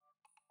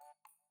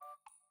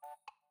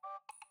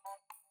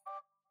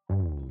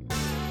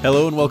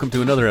Hello and welcome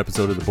to another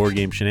episode of the Board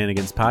Game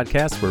Shenanigans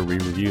podcast, where we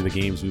review the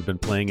games we've been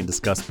playing and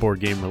discuss board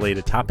game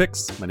related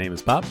topics. My name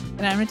is Bob.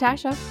 And I'm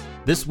Natasha.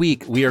 This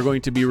week we are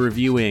going to be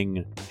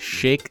reviewing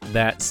Shake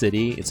That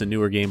City. It's a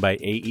newer game by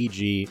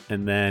AEG,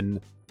 and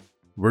then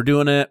we're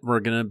going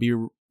to be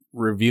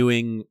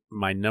reviewing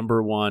my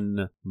number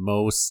one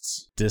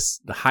the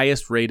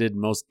highest rated,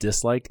 most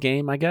disliked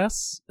game, I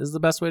guess, is the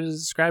best way to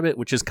describe it,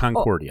 which is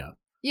Concordia.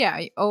 Yeah,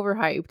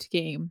 overhyped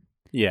game.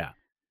 Yeah.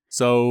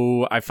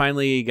 So I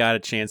finally got a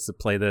chance to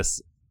play this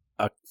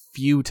a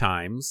few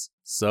times.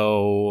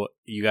 So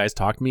you guys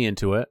talked me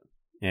into it,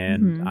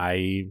 and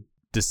I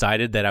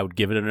decided that I would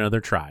give it another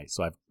try.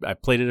 So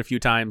I've played it a few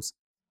times.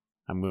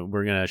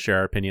 We're going to share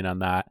our opinion on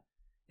that.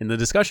 In the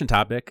discussion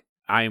topic,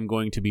 I am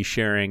going to be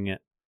sharing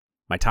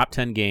my top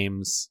 10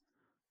 games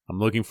I'm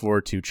looking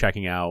forward to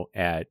checking out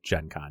at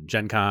Gen Con.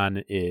 Gen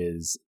Con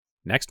is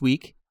next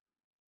week.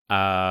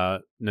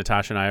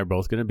 Natasha and I are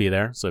both going to be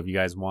there. So if you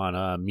guys want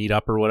to meet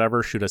up or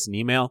whatever, shoot us an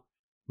email.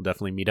 We'll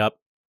definitely meet up.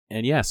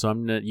 And yeah, so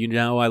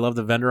I love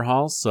the vendor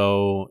hall.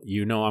 So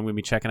I'm going to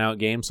be checking out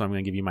games. So I'm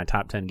going to give you my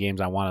top 10 games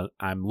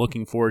I'm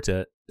looking forward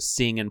to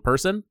seeing in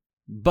person.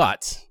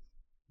 But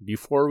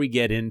before we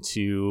get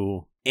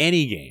into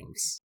any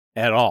games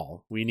at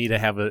all, we need to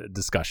have a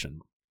discussion.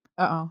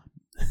 Uh-oh.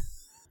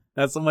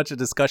 Not so much a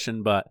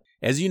discussion, but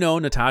as you know,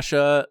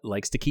 Natasha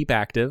likes to keep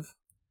active.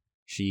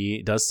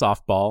 She does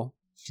softball.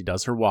 She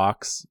does her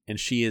walks, and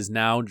she has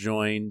now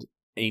joined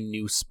a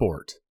new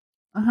sport.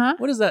 Uh-huh.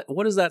 What is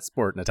that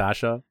sport,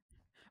 Natasha?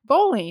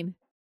 Bowling.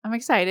 I'm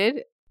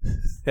excited.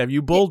 Have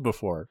you bowled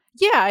before?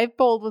 Yeah, I've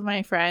bowled with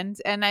my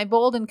friends, and I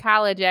bowled in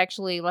college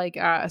actually like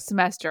a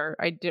semester.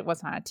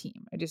 Was on a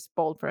team. I just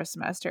bowled for a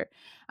semester.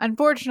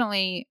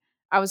 Unfortunately,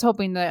 I was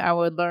hoping that I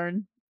would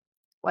learn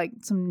like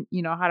some,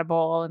 how to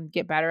bowl and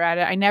get better at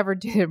it. I never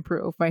did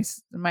improve.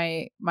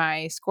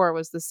 My score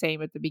was the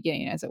same at the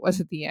beginning as it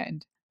was at the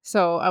end.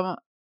 So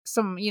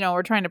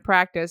we're trying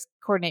to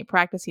coordinate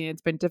practicing.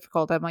 It's been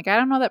difficult. I'm like, I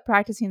don't know that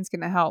practicing is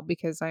going to help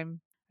because I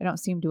don't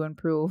seem to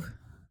improve.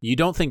 You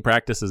don't think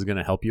practice is going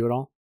to help you at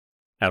all?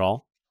 At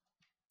all?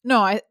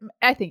 No,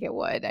 I think it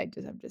would.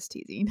 I'm just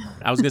teasing.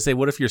 I was going to say,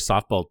 what if your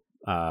softball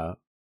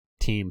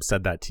team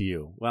said that to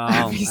you? Well,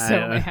 I'd be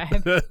so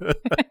mad.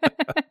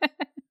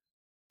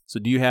 So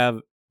do you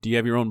have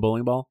your own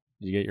bowling ball?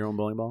 Did you get your own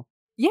bowling ball?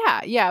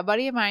 Yeah. A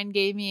buddy of mine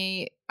gave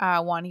me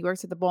one. He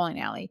works at the bowling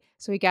alley,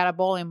 so he got a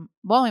bowling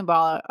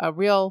ball, a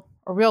real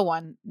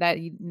one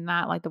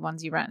not like the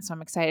ones you rent. So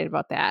I'm excited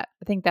about that.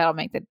 I think that'll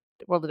make the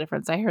world of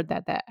difference. I heard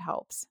that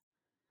helps.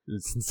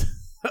 It's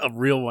a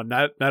real one,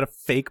 not a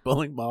fake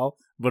bowling ball,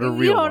 but a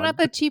real one. Not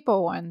the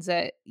cheapo ones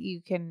that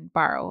you can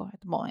borrow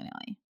at the bowling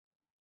alley.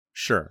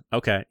 Sure.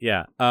 Okay.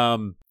 Yeah.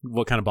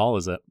 What kind of ball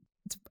is it?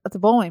 It's a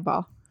bowling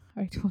ball.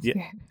 I told you.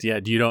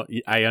 Yeah.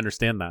 I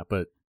understand that,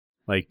 but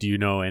do you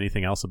know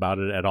anything else about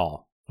it at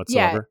all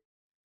whatsoever?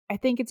 Yeah, I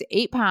think it's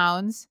 8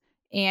 pounds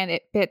and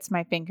it fits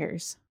my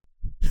fingers.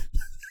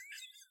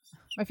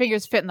 My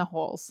fingers fit in the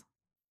holes.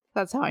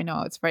 That's how I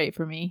know it's right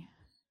for me.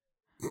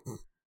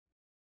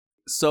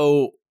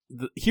 So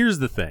here's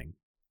the thing.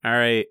 All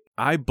right.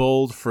 I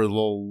bowled for the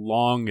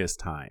longest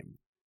time.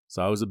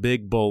 So I was a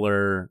big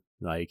bowler.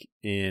 Like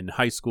in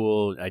high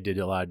school, I did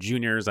a lot of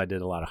juniors. I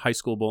did a lot of high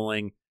school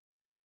bowling.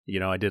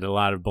 I did a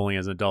lot of bowling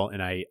as an adult,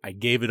 and I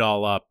gave it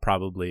all up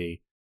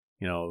probably.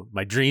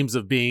 My dreams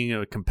of being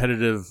a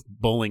competitive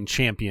bowling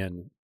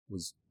champion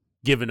was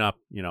given up,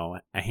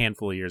 a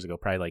handful of years ago,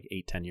 probably like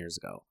 8-10 years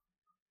ago.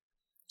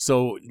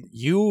 So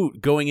you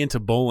going into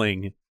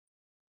bowling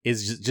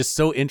is just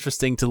so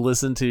interesting to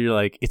listen to. You're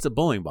like, it's a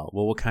bowling ball.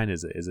 Well, what kind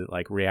is it? Is it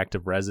like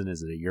reactive resin?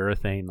 Is it a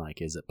urethane?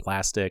 Like, is it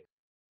plastic?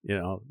 I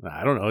don't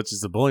know. It's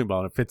just a bowling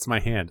ball and it fits my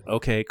hand.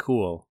 Okay,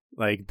 cool.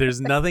 Like, there's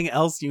nothing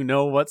else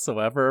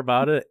whatsoever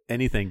about it.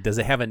 Anything. Does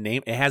it have a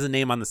name? It has a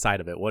name on the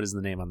side of it. What is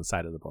the name on the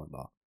side of the bowling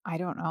ball? I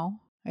don't know.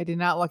 I did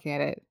not look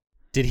at it.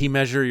 Did he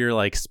measure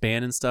your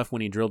span and stuff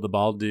when he drilled the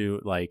ball?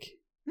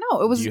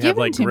 No, it was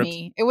given to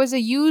me. It was a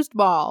used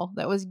ball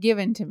that was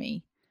given to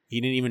me.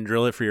 He didn't even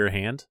drill it for your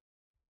hand?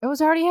 It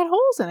already had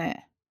holes in it.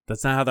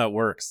 That's not how that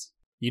works.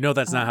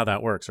 That's not how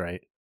that works,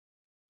 right?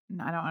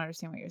 No, I don't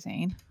understand what you're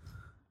saying.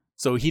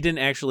 So he didn't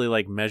actually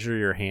measure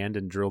your hand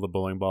and drill the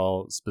bowling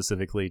ball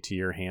specifically to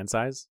your hand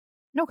size?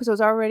 No, because it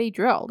was already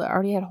drilled. It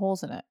already had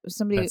holes in it.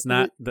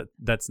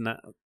 That's not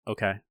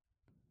okay.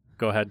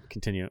 Go ahead,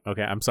 continue.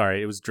 Okay, I'm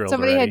sorry. It was drilled.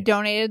 Somebody already. had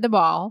donated the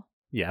ball.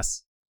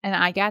 Yes. And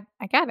I got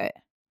it.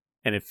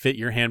 And it fit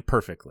your hand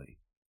perfectly.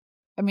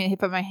 I mean, it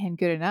fit my hand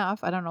good enough.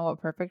 I don't know what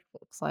perfect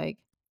looks like.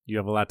 You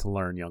have a lot to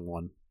learn, young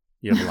one.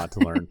 You have a lot to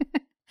learn.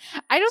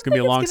 It's going to be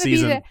a long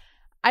season.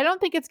 I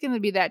don't think it's going to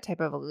be that type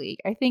of a league.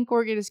 I think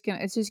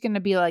it's just going to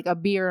be like a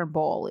beer and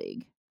bowl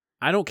league.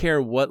 I don't care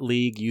what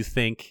league you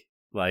think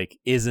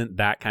isn't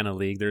that kind of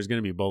league. There's going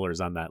to be bowlers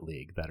on that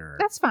league that are.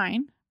 That's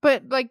fine.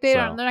 But they're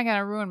not going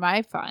to ruin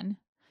my fun,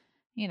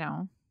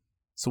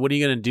 So what are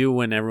you going to do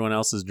when everyone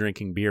else is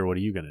drinking beer? What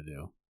are you going to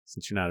do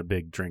since you're not a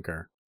big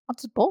drinker? I'll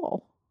just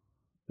bowl.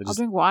 I'll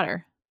drink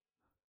water.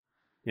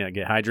 Yeah,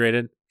 get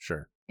hydrated?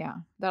 Sure. Yeah,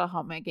 that'll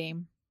help my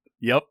game.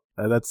 Yep.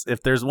 That's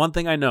if there's one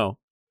thing I know,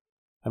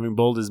 having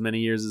bowled as many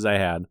years as I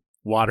had,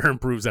 water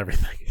improves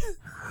everything.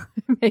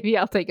 Maybe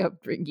I'll take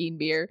up drinking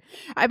beer.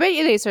 I bet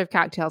you they serve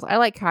cocktails. I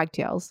like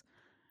cocktails.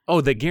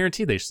 Oh, they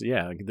guarantee they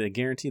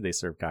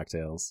serve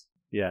cocktails.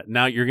 Yeah.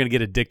 Now you're gonna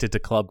get addicted to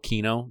Club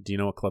Keno. Do you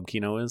know what Club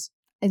Keno is?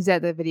 Is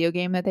that the video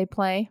game that they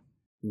play?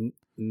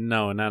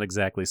 No, not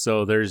exactly.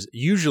 So there's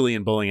usually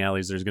in bowling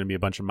alleys, there's going to be a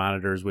bunch of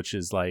monitors, which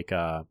is like,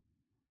 1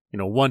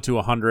 to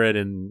 100,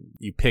 and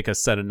you pick a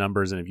set of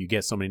numbers, and if you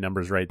get so many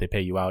numbers right, they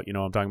pay you out. You know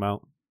what I'm talking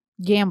about?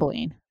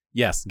 Gambling.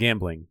 Yes,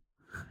 gambling.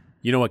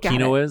 You know what Got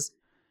Keno it. is?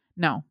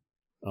 No.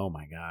 Oh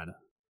my God.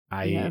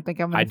 I don't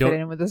think I'm going to fit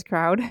in with this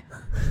crowd.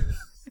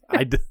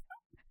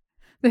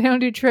 They don't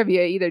do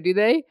trivia either, do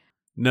they?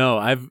 No,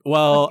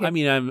 Okay. I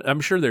mean,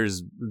 I'm sure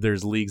there's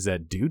leagues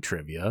that do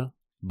trivia,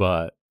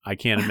 but I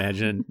can't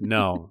imagine.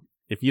 No,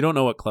 if you don't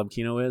know what Club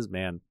Keno is,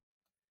 man,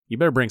 you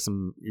better bring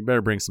some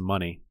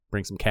money,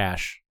 bring some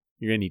cash.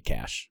 You're gonna need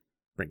cash.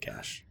 Bring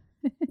cash.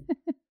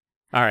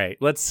 All right,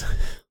 let's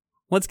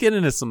get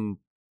into some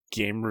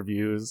game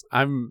reviews.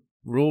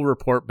 We'll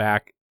report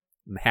back,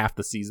 and half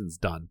the season's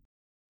done,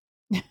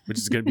 which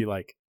is gonna be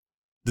like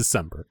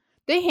December.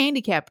 They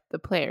handicap the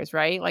players,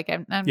 right? Like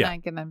I'm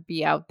not gonna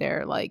be out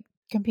there like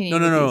competing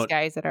with these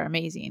guys that are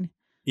amazing.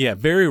 Yeah,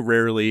 very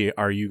rarely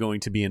are you going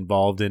to be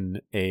involved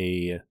in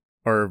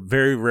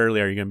very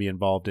rarely are you going to be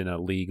involved in a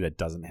league that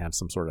doesn't have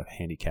some sort of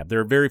handicap. There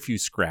are very few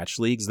scratch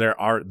leagues.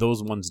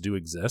 Those ones do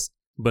exist,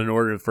 but in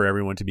order for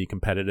everyone to be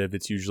competitive,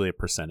 it's usually a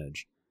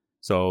percentage.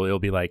 So it'll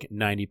be like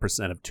 90%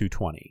 of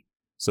 220.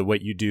 So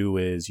what you do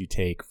is you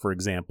take, for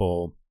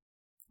example,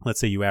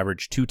 let's say you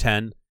average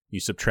 210, you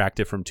subtract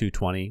it from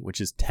 220, which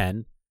is 10,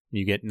 and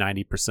you get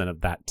 90% of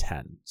that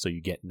 10. So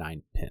you get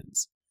 9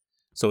 pins.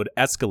 So it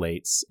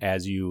escalates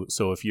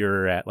so if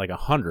you're at like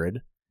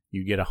 100,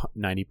 you get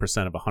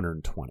 90% of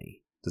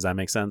 120. Does that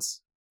make sense?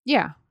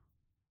 Yeah.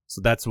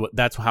 So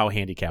that's how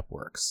handicap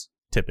works,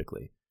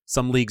 typically.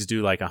 Some leagues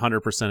do like 100%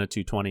 of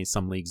 220,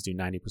 some leagues do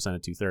 90%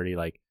 of 230.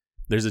 Like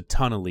there's a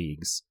ton of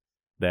leagues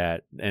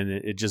and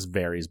it just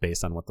varies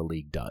based on what the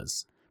league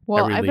does.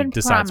 Well, Every league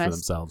decides for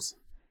themselves.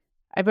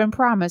 I've been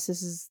promised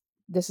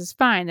this is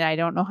fine, that I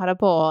don't know how to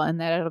bowl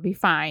and that it'll be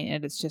fine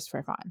and it's just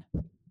for fun.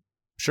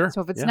 Sure.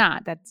 So if it's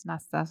not, that's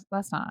not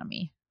on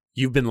me.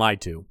 You've been lied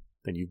to.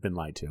 Then you've been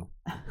lied to.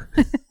 All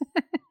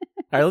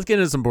right, let's get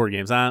into some board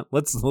games, huh?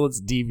 Let's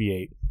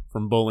deviate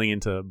from bowling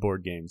into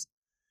board games.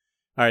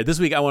 All right, this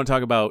week I want to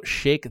talk about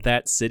Shake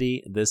That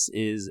City. This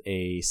is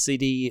a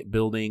city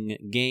building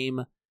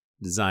game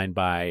designed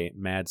by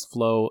Mads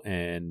Flo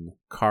and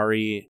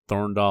Kari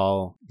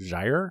Thorndal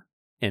Jair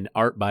and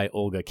art by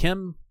Olga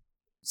Kim.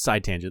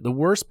 Side tangent. The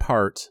worst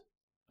part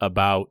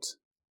about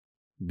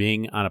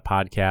being on a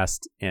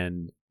podcast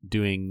and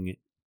doing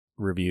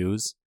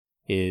reviews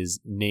is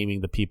naming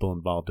the people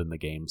involved in the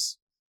games.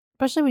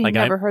 Especially when you've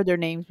never heard their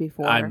names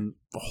before. I'm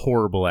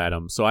horrible at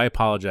them, so I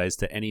apologize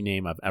to any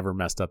name I've ever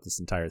messed up this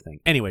entire thing.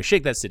 Anyway,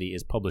 Shake That City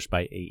is published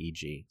by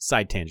AEG.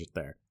 Side tangent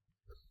there.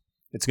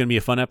 It's going to be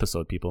a fun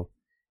episode, people.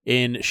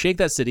 In Shake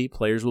That City,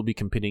 players will be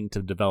competing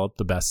to develop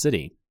the best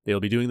city. They'll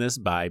be doing this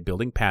by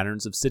building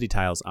patterns of city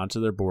tiles onto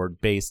their board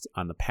based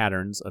on the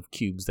patterns of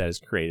cubes that is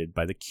created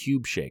by the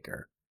Cube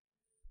Shaker.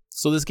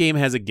 So this game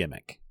has a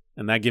gimmick,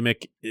 and that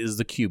gimmick is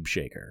the Cube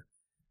Shaker.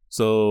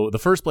 So the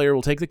first player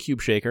will take the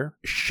Cube Shaker,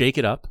 shake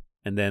it up,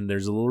 and then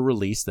there's a little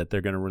release that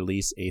they're going to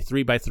release a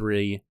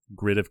 3x3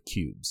 grid of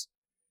cubes.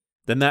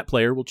 Then that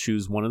player will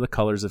choose one of the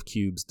colors of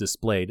cubes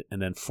displayed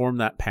and then form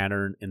that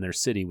pattern in their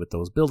city with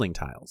those building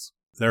tiles.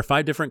 There are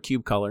 5 different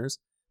cube colors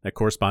that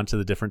correspond to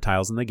the different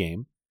tiles in the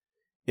game.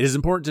 It is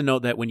important to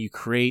note that when you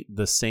create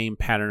the same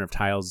pattern of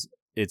tiles,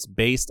 it's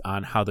based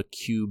on how the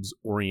cubes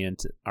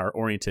are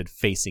oriented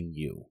facing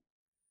you.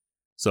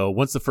 So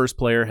once the first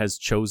player has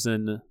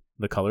chosen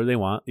the color they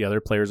want, the other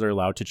players are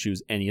allowed to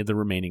choose any of the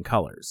remaining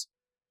colors.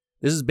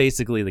 This is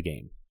basically the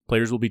game.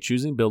 Players will be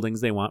choosing buildings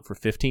they want for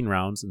 15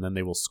 rounds, and then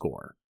they will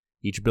score.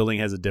 Each building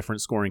has a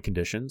different scoring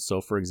condition.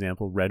 So, for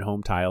example, red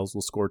home tiles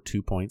will score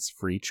 2 points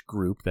for each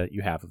group that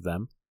you have of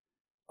them.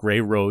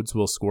 Gray roads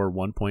will score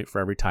 1 point for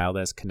every tile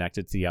that is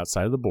connected to the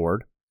outside of the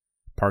board.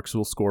 Parks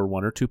will score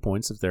 1 or 2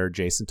 points if they're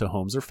adjacent to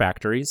homes or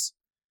factories.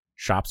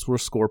 Shops will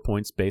score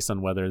points based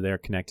on whether they're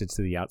connected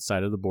to the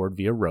outside of the board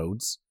via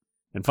roads.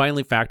 And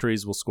finally,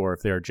 factories will score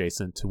if they're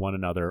adjacent to one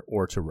another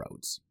or to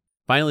roads.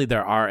 Finally,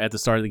 at the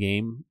start of the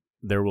game,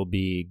 there will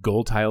be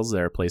goal tiles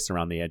that are placed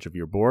around the edge of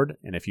your board,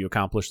 and if you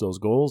accomplish those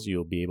goals,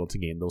 you'll be able to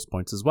gain those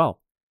points as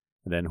well.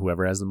 And then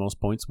whoever has the most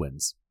points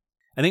wins.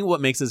 I think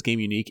what makes this game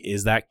unique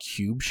is that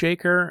Cube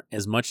Shaker.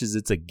 As much as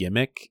it's a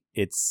gimmick,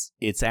 it's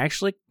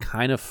actually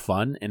kind of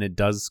fun, and it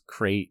does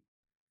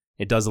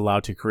allow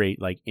to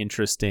create like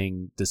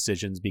interesting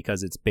decisions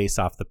because it's based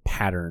off the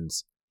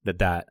patterns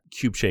that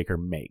Cube Shaker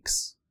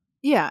makes.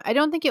 Yeah, I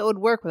don't think it would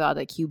work without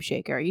a Cube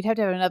Shaker. You'd have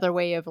to have another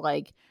way of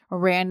like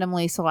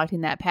randomly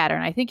selecting that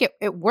pattern. I think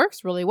it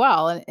works really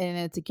well, and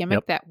it's a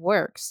gimmick that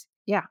works.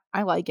 Yeah,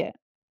 I like it.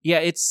 Yeah,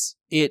 it's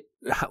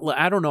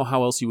I don't know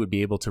how else you would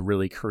be able to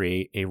really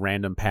create a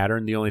random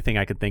pattern. The only thing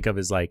I could think of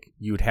is like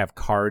you would have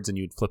cards and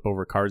you'd flip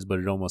over cards, but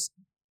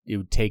it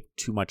would take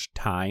too much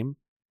time,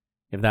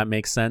 if that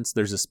makes sense.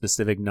 There's a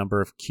specific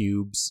number of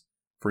cubes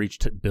for each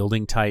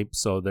building type,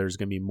 so there's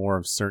going to be more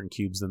of certain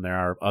cubes than there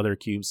are of other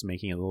cubes,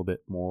 making it a little bit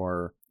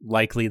more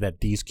likely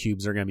that these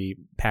cubes are going to be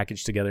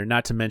packaged together.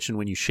 Not to mention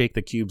when you shake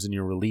the cubes and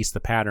you release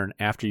the pattern,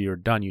 after you're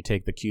done, you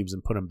take the cubes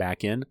and put them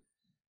back in.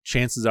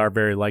 Chances are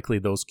very likely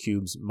those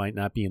cubes might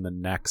not be in the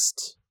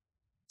next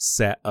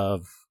set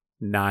of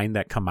 9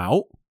 that come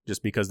out,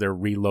 just because they're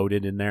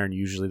reloaded in there, and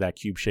usually that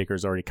cube shaker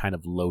is already kind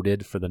of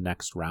loaded for the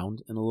next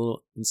round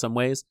in some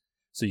ways,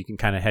 so you can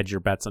kind of hedge your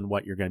bets on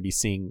what you're going to be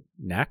seeing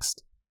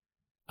next.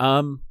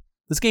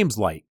 This game's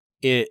light.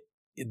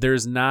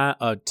 There's not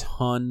a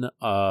ton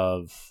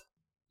of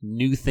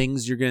new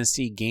things you're going to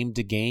see game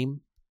to game.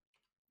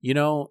 You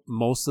know,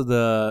 most of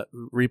the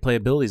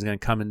replayability is going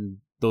to come in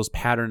those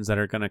patterns that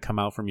are going to come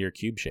out from your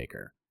cube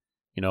shaker.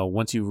 You know,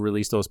 once you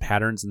release those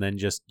patterns, and then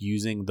just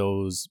using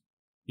those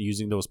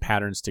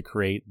patterns to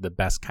create the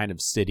best kind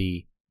of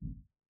city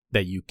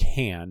that you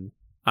can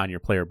on your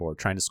player board,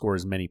 trying to score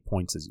as many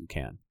points as you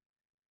can.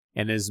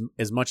 And as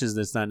much as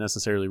it's not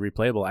necessarily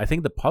replayable, I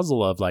think the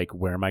puzzle of like,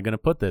 where am I going to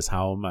put this?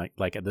 How am I,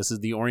 like, this is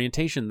the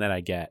orientation that I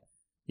get.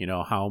 You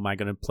know, how am I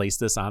going to place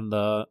this on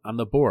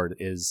the board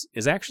is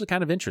actually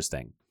kind of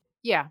interesting.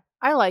 Yeah,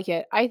 I like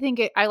it. I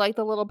like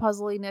the little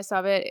puzzliness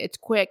of it. It's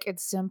quick,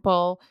 it's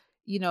simple.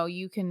 You know,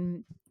 you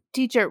can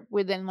teach it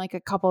within like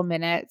a couple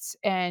minutes,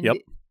 and Yep.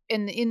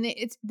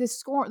 It's the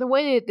score, the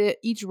way that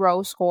each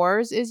row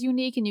scores is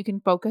unique, and you can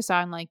focus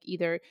on like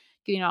either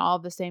getting all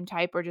of the same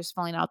type or just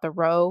filling out the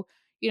row.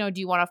 You know,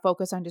 do you want to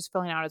focus on just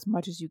filling out as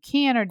much as you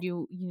can, or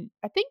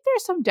I think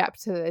there's some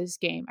depth to this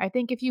game. I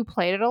think if you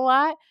played it a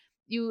lot,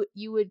 you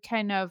would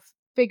kind of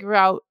figure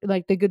out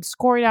like the good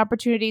scoring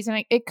opportunities,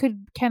 and it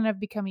could kind of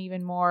become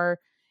even more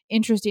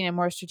interesting and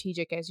more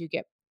strategic as you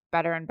get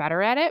better and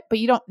better at it. But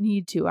you don't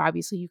need to.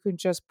 Obviously, you can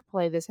just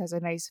play this as a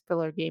nice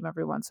filler game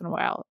every once in a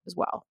while as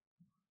well.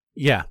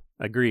 Yeah,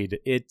 agreed.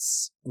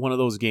 It's one of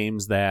those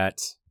games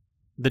that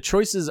the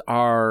choices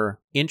are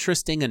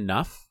interesting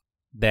enough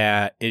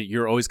that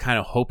you're always kind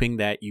of hoping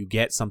that you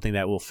get something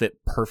that will fit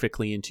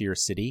perfectly into your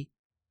city,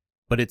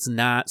 but it's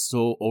not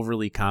so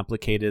overly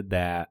complicated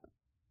that,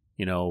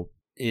 you know,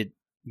 it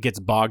gets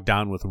bogged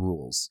down with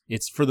rules.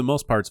 It's, for the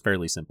most part, it's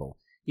fairly simple.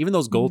 Even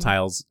those goal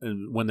tiles,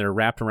 when they're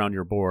wrapped around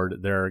your board,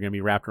 they're going to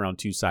be wrapped around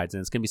 2 sides,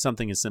 and it's going to be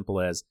something as simple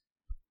as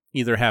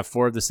either have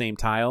 4 of the same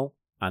tile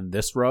on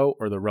this row,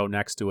 or the row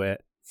next to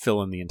it,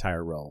 fill in the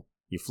entire row.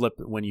 You flip,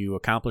 when you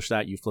accomplish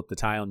that, you flip the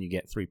tile and you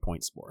get 3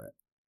 points for it.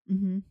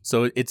 Mm-hmm.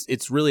 So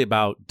it's really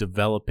about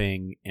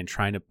developing and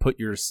trying to put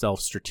yourself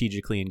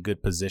strategically in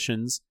good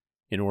positions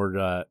in order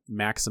to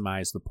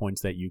maximize the points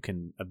that you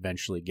can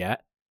eventually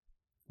get.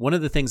 One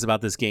of the things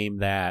about this game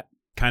that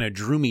kind of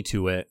drew me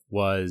to it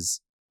was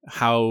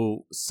how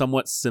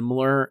somewhat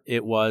similar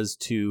it was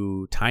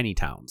to Tiny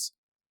Towns.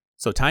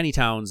 So Tiny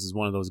Towns is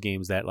one of those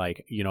games that,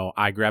 like, you know,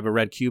 I grab a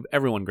red cube,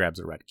 everyone grabs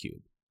a red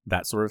cube,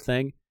 that sort of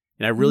thing.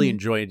 And I really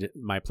enjoyed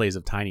my plays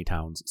of Tiny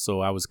Towns, so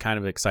I was kind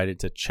of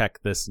excited to check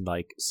this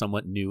like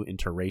somewhat new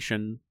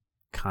iteration,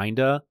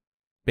 kinda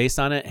based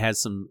on it.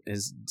 Has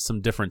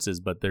some differences,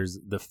 but there's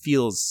the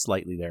feels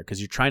slightly there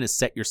because you're trying to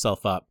set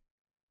yourself up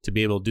to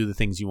be able to do the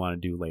things you want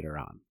to do later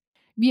on.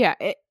 Yeah,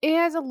 it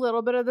has a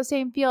little bit of the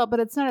same feel, but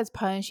it's not as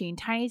punishing.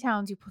 Tiny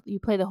Towns, you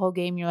play the whole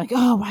game, and you're like,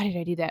 oh, why did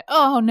I do that?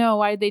 Oh no,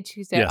 why did they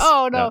choose that? Yes.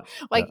 Oh no,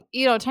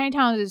 you know, Tiny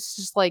Towns is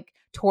just like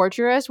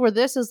torturous. Where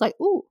this is like,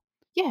 ooh.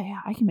 Yeah,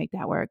 I can make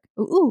that work.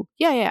 Ooh,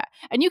 yeah.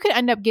 And you can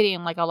end up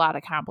getting like a lot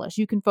accomplished.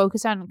 You can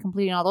focus on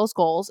completing all those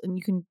goals, and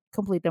you can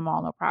complete them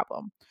all, no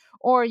problem.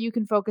 Or you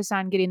can focus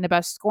on getting the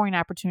best scoring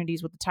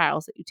opportunities with the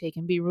tiles that you take,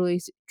 and be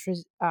really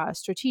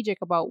strategic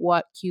about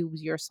what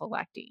cubes you're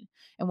selecting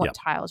and what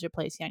tiles you're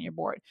placing on your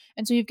board.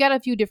 And so you've got a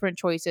few different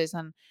choices,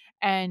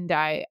 and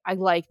I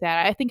like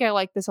that. I think I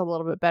like this a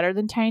little bit better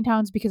than Tiny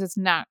Towns because it's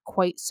not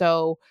quite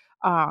so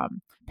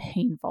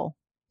painful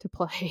to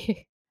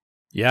play.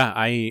 Yeah,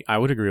 I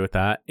would agree with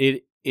that.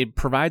 It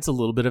provides a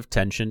little bit of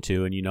tension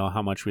too, and you know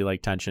how much we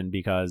like tension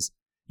because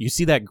you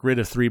see that grid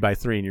of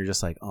 3x3 and you're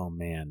just like, oh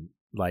man,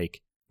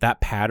 like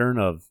that pattern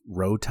of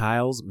row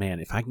tiles,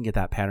 man, if I can get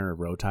that pattern of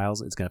row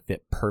tiles, it's gonna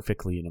fit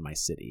perfectly into my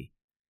city.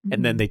 Mm-hmm.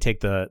 And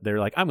then they're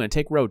like, I'm gonna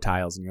take row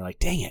tiles, and you're like,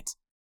 dang it.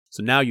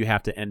 So now you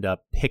have to end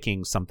up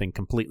picking something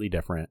completely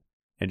different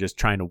and just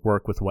trying to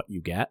work with what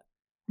you get.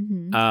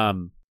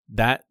 Mm-hmm.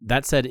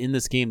 That said, in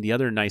this game, the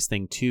other nice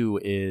thing too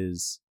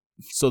is,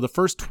 so the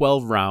first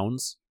 12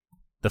 rounds,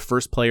 the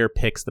first player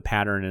picks the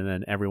pattern and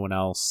then everyone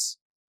else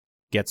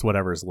gets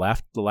whatever's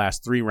left. The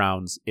last 3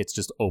 rounds, it's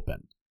just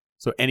open.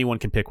 So anyone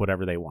can pick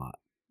whatever they want.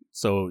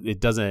 So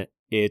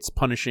it's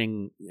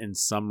punishing in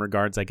some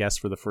regards, I guess,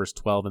 for the first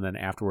 12, and then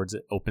afterwards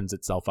it opens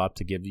itself up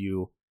to give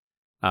you,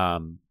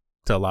 to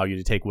allow you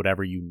to take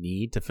whatever you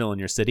need to fill in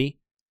your city.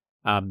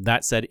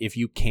 That said, if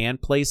you can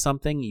play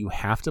something, you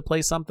have to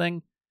play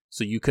something.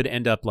 So you could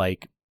end up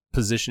like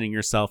positioning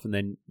yourself, and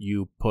then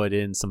you put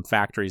in some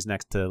factories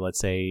next to, let's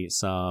say,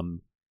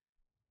 some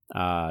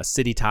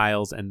city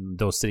tiles, and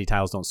those city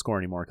tiles don't score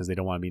anymore because they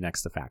don't want to be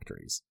next to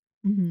factories.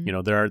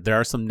 Mm-hmm. There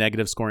are some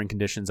negative scoring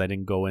conditions I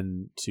didn't go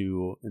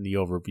into in the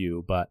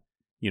overview, but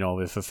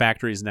if a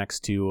factory is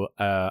next to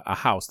a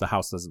house, the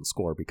house doesn't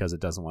score because it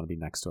doesn't want to be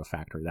next to a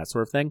factory, that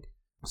sort of thing.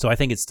 So I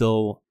think it's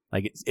still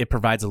like it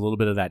provides a little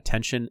bit of that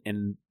tension.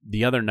 And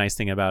the other nice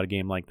thing about a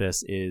game like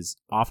this is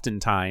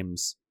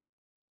oftentimes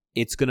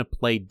it's going to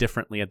play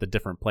differently at the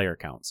different player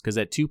counts, because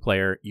at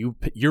 2-player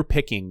you're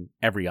picking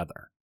every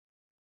other.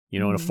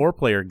 In a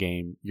 4-player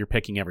game you're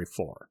picking every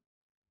 4.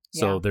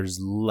 So there's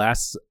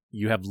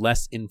you have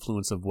less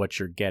influence of what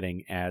you're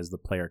getting as the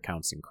player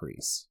counts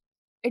increase.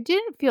 It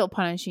didn't feel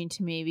punishing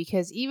to me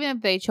because even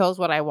if they chose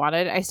what I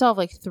wanted, I still have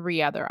like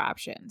 3 other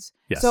options.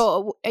 Yes.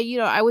 So,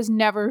 I was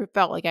never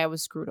felt like I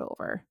was screwed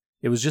over.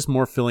 It was just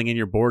more filling in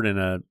your board in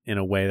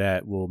a way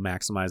that will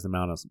maximize the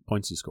amount of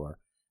points you score.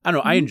 I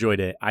don't know. I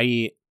enjoyed it.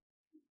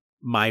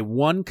 My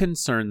one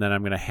concern that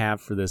I'm going to have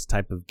for this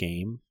type of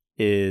game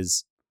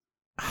is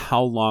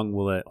how long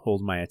will it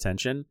hold my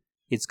attention?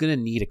 It's going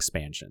to need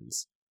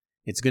expansions.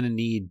 It's going to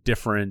need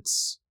different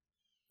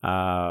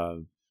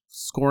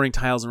scoring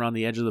tiles around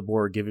the edge of the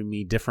board, giving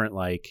me different,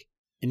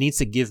 it needs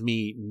to give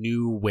me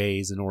new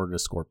ways in order to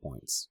score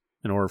points,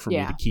 in order for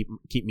me to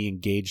keep me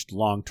engaged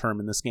long term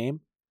in this game.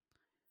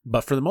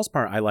 But for the most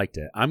part, I liked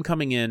it. I'm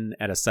coming in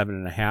at a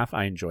 7.5.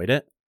 I enjoyed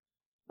it.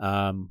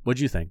 What'd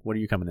you think? What are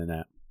you coming in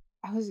at?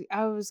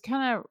 I was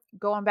kind of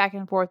going back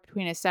and forth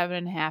between a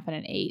 7.5 and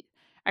an 8.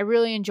 I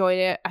really enjoyed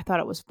it. I thought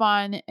it was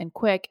fun and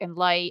quick and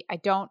light. I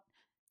don't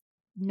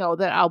know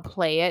that I'll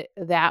play it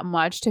that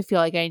much to feel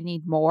like I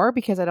need more,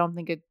 because I don't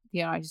think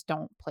I just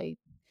don't play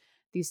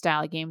these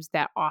style of games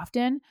that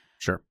often.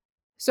 Sure.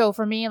 So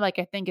for me, I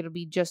think it'll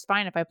be just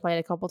fine if I play it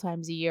a couple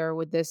times a year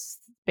with this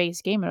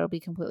base game. It'll be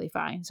completely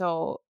fine.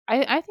 So I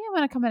think I'm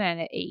going to come in at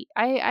an 8.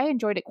 I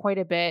enjoyed it quite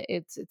a bit.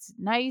 It's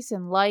nice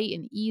and light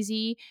and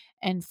easy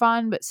and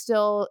fun, but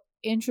still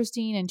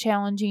interesting and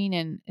challenging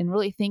and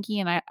really thinky.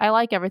 And I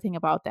like everything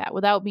about that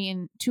without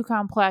being too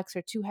complex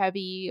or too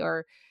heavy,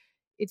 or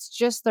it's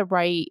just the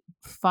right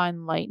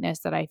fun lightness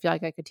that I feel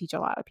like I could teach a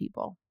lot of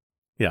people.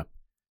 Yeah.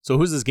 So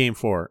who's this game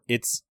for?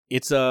 It's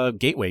a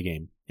gateway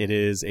game. It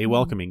is a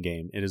welcoming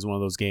game. It is one of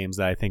those games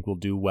that I think will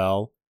do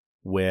well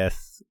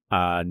with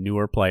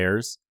newer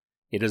players.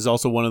 It is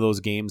also one of those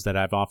games that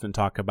I've often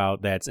talked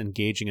about that's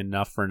engaging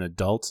enough for an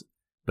adult,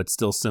 but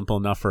still simple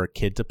enough for a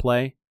kid to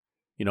play.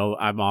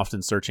 I'm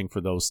often searching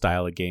for those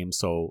style of games,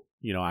 so,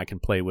 I can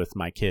play with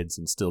my kids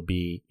and still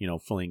be,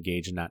 fully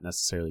engaged and not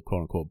necessarily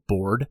quote unquote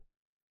bored.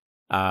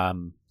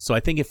 So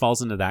I think it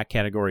falls into that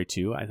category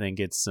too. I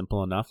think it's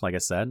simple enough, like I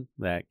said,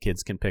 that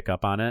kids can pick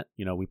up on it.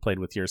 We played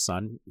with your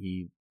son.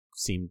 He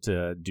seemed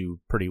to do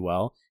pretty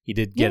well. He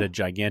did get a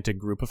gigantic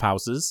group of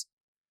houses.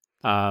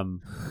 But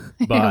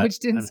which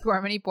didn't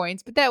score many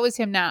points, but that was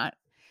him not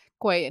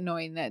quite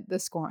knowing that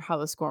how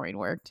the scoring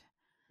worked.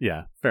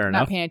 Yeah, fair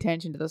enough. Not paying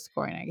attention to the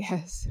scoring, I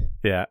guess.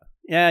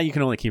 Yeah, you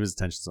can only keep his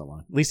attention so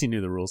long. At least he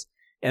knew the rules.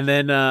 And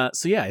then, I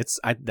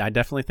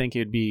definitely think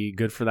it'd be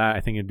good for that. I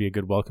think it'd be a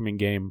good welcoming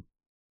game.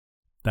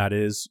 That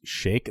is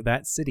Shake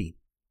That City.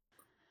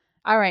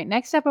 All right,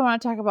 next up I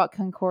want to talk about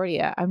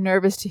Concordia. I'm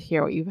nervous to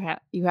hear what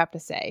you have to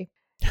say.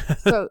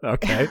 So,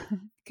 okay.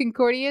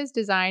 Concordia is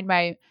designed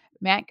by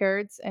Matt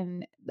Gertz,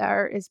 and the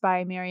art is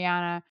by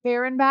Mariana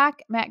Fehrenbach,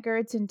 Matt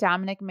Gertz, and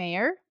Dominic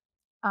Mayer.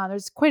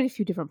 There's quite a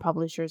few different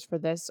publishers for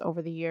this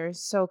over the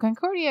years. So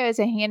Concordia is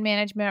a hand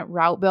management,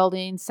 route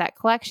building, set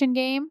collection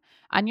game.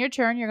 On your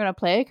turn, you're going to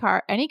play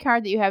any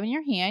card that you have in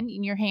your hand,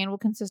 and your hand will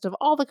consist of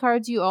all the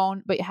cards you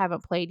own but you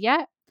haven't played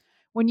yet.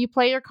 When you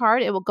play your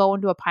card, it will go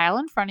into a pile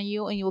in front of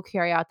you, and you will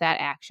carry out that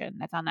action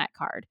that's on that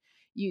card.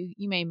 You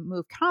may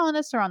move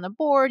colonists around the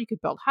board. You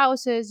could build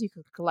houses. You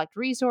could collect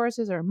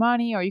resources or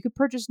money, or you could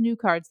purchase new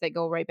cards that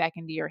go right back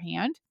into your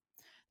hand.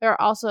 There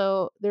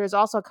is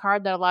also a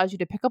card that allows you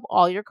to pick up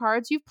all your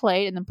cards you've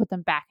played and then put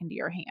them back into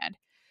your hand.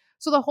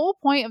 So the whole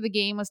point of the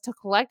game was to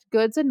collect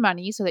goods and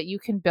money so that you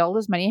can build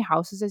as many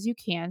houses as you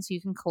can, so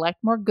you can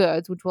collect more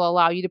goods, which will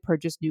allow you to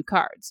purchase new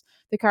cards.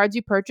 The cards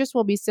you purchase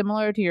will be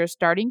similar to your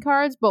starting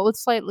cards, but with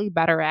slightly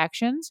better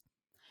actions.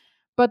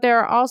 But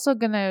they're also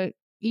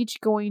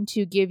each going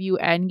to give you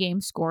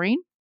endgame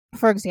scoring.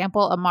 For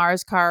example, a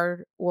Mars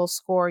card will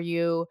score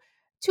you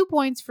 2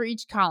 points for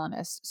each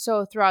colonist.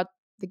 So throughout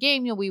the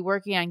game, you'll be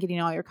working on getting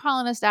all your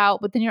colonists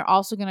out, but then you're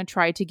also going to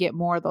try to get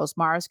more of those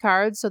Mars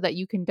cards so that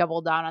you can double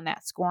down on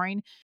that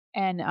scoring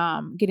and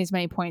get as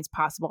many points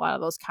possible out of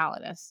those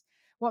colonists.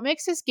 What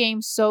makes this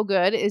game so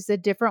good is the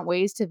different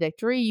ways to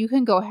victory. You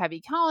can go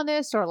heavy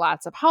colonists or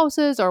lots of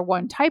houses or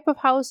one type of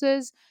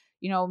houses,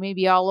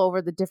 maybe all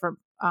over the different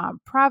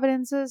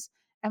provinces.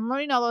 And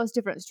learning all those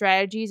different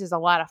strategies is a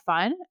lot of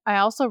fun. I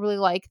also really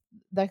like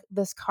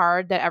this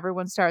card that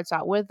everyone starts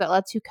out with that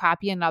lets you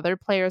copy another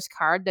player's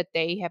card that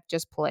they have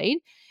just played.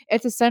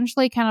 It's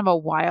essentially kind of a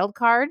wild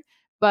card,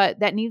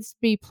 but that needs to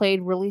be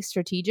played really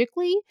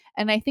strategically.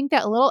 And I think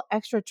that little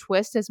extra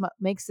twist is what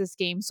makes this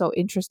game so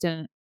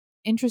interesting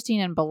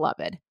interesting and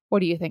beloved. What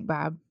do you think,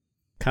 Bob?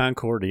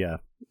 Concordia.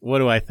 What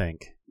do I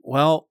think?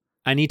 Well,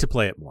 I need to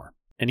play it more.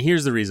 And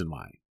here's the reason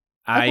why.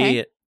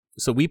 Okay.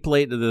 So we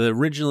played, the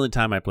original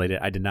time I played it,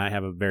 I did not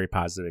have a very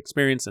positive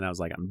experience, and I was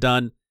like, I'm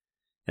done.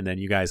 And then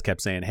you guys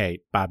kept saying, hey,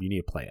 Bob, you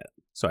need to play it.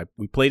 So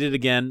we played it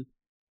again,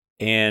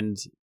 and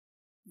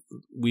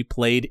we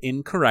played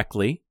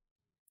incorrectly.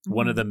 Mm-hmm.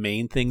 One of the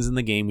main things in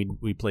the game,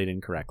 we played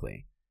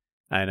incorrectly.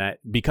 And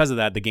because of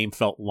that, the game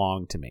felt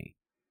long to me.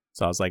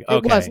 So I was like,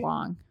 okay. It was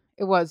long.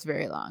 It was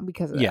very long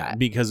because of that. Yeah,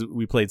 because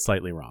we played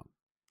slightly wrong.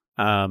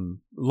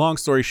 Long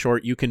story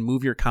short, you can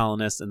move your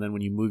colonists, and then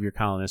when you move your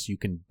colonists, you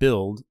can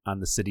build on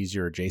the cities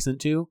you're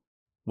adjacent to.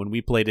 When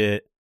I played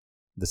it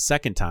the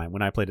second time,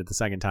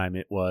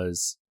 it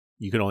was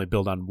you could only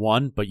build on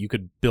one, but you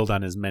could build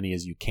on as many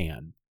as you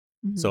can.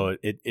 Mm-hmm. So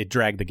it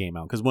dragged the game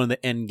out, because one of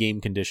the end game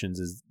conditions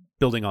is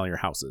building all your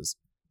houses.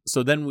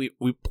 So then we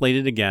played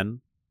it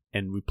again,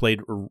 and we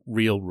played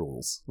real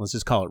rules. Let's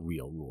just call it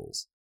real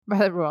rules. By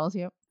the rules,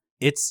 yep.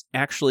 It's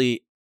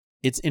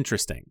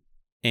interesting.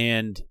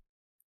 And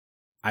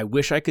I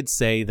wish I could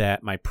say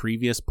that my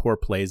previous poor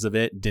plays of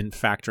it didn't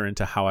factor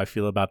into how I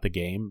feel about the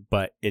game,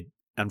 but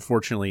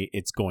unfortunately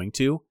it's going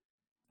to.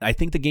 I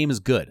think the game is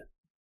good.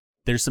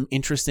 There's some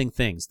interesting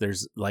things.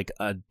 There's like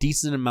a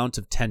decent amount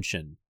of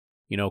tension,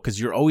 because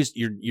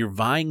you're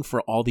vying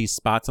for all these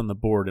spots on the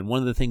board. And one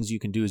of the things you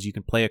can do is you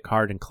can play a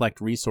card and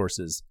collect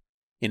resources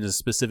in a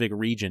specific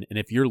region. And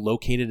if you're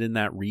located in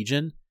that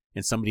region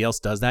and somebody else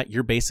does that,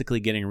 you're basically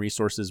getting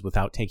resources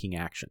without taking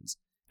actions.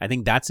 I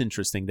think that's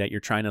interesting, that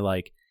you're trying to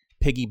like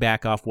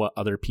piggyback off what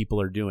other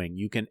people are doing.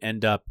 You can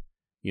end up,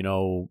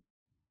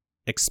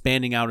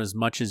 expanding out as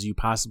much as you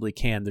possibly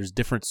can. There's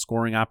different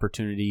scoring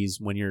opportunities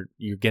when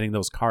you're getting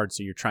those cards.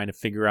 So you're trying to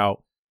figure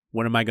out,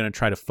 what am I going to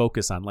try to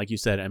focus on? Like you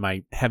said, am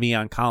I heavy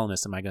on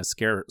colonists? Am I going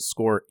to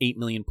score 8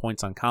 million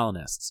points on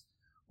colonists?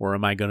 Or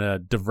am I going to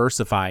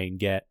diversify and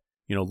get,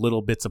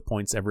 little bits of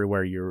points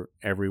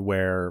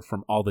everywhere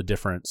from all the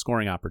different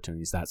scoring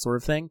opportunities, that sort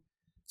of thing.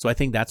 So I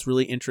think that's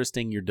really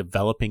interesting. You're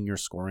developing your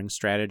scoring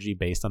strategy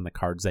based on the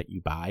cards that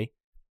you buy.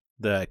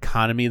 The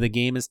economy of the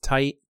game is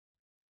tight.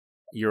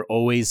 You're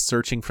always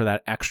searching for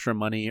that extra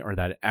money or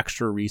that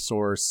extra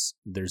resource.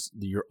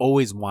 You're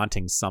always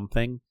wanting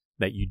something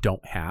that you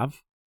don't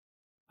have.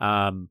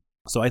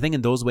 So I think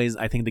in those ways,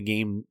 I think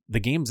the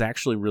game's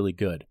actually really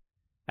good.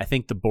 I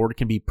think the board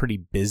can be pretty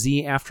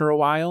busy after a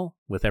while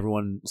with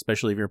everyone,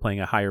 especially if you're playing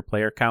a higher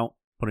player count,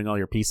 putting all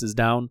your pieces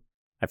down.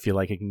 I feel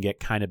like it can get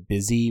kind of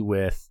busy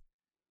with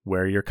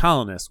where are your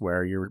colonists, where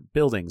are your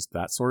buildings,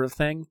 that sort of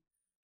thing.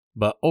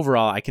 But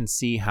overall, I can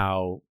see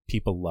how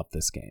people love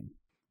this game.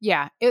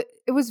 Yeah,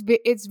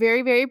 it's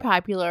very, very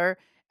popular.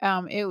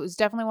 It was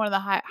definitely one of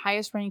the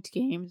highest ranked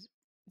games.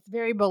 It's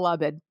very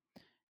beloved.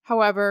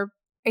 However,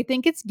 I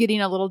think it's getting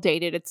a little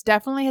dated. It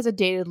definitely has a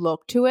dated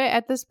look to it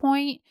at this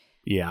point.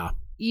 Yeah.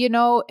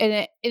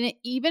 And it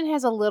even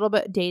has a little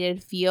bit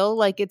dated feel.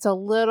 Like it's a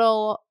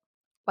little,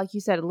 like you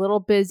said, a little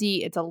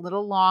busy. It's a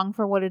little long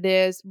for what it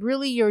is.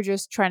 Really, you're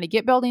just trying to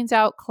get buildings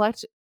out,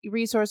 collect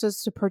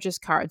resources to purchase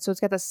cards. So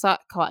it's got the set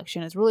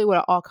collection. It's really what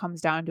it all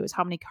comes down to, is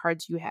how many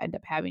cards you end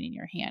up having in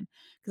your hand,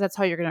 because that's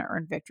how you're going to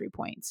earn victory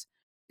points.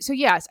 So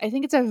yes, I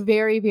think it's a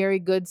very, very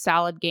good,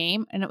 solid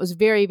game, and it was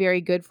very, very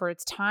good for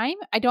its time.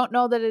 I don't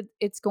know that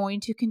it's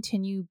going to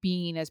continue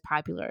being as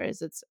popular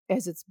as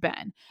it's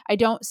been. I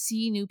don't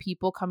see new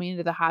people coming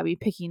into the hobby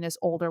picking this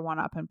older one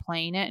up and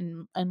playing it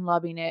and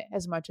loving it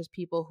as much as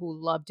people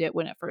who loved it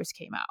when it first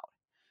came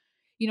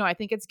out. I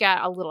think it's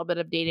got a little bit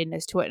of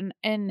datedness to it,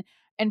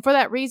 and for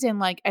that reason,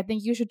 like, I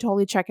think you should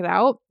totally check it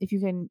out. If you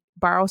can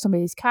borrow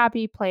somebody's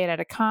copy, play it at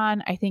a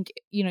con, I think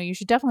you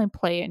should definitely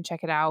play it and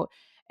check it out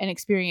and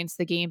experience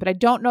the game. But I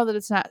don't know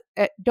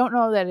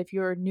that if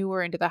you're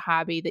newer into the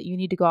hobby that you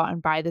need to go out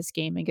and buy this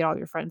game and get all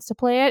your friends to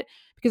play it,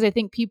 because I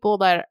think people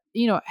that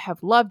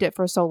have loved it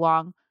for so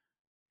long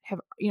have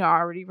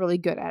are already really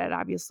good at it.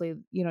 Obviously,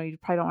 you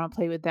probably don't want to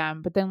play with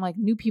them, but then like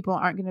new people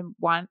aren't going to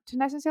want to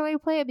necessarily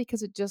play it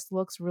because it just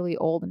looks really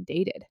old and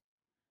dated.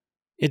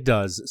 It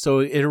does. So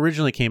it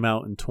originally came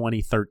out in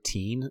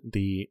 2013,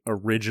 the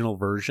original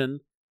version.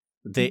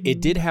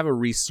 It did have a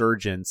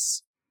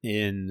resurgence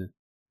in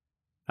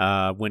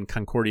when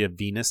Concordia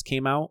Venus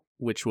came out,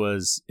 which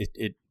was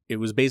it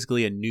was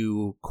basically a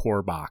new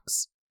core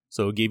box.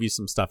 So it gave you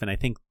some stuff, and I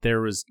think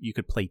you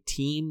could play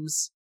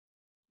teams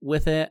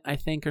with it, I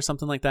think, or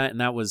something like that, and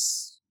that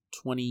was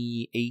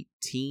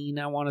 2018,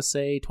 I want to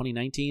say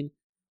 2019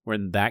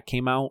 when that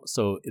came out.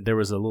 So there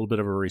was a little bit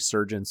of a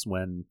resurgence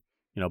when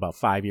about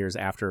 5 years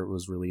after it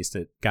was released,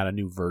 it got a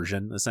new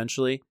version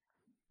essentially.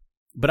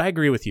 But I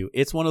agree with you.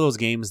 It's one of those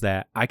games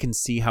that I can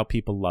see how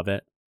people love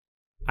it.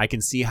 I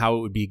can see how it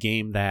would be a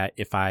game that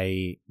if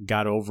I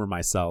got over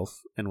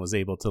myself and was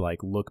able to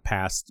like look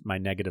past my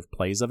negative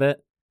plays of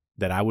it,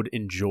 that I would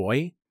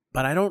enjoy.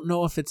 But I don't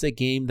know if it's a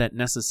game that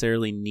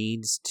necessarily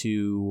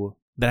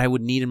that I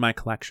would need in my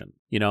collection,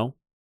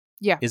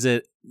 Yeah. Is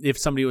it, if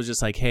somebody was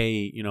just like,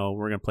 hey,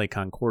 we're going to play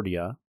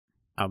Concordia,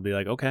 I'll be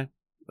like, okay,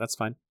 that's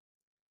fine.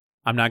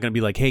 I'm not going to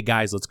be like, hey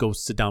guys, let's go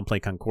sit down and play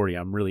Concordia.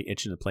 I'm really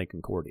itching to play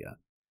Concordia.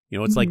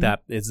 It's like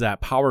that. It's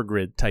that power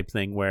grid type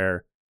thing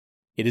where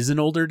it is an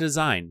older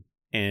design,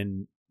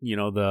 and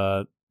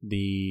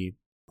the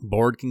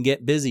board can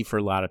get busy for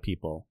a lot of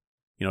people.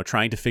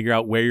 Trying to figure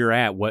out where you're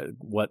at,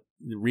 what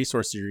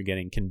resources you're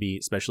getting can be,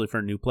 especially for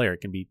a new player,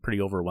 it can be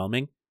pretty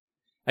overwhelming.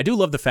 I do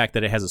love the fact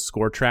that it has a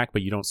score track,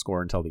 but you don't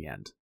score until the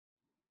end.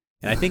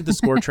 And I think the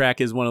score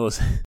track is one of those.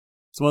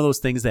 It's one of those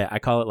things that I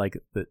call it like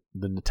the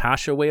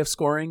Natasha way of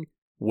scoring,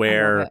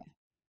 where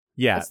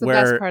it's the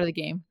best part of the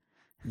game.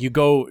 You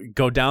go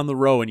down the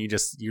row and you're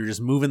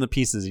just moving the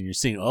pieces and you're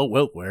seeing, oh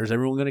well, where's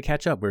everyone going to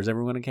catch up? Where's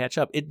everyone going to catch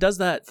up? It does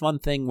that fun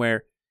thing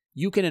where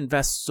you can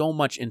invest so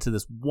much into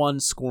this one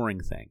scoring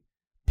thing,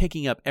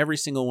 picking up every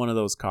single one of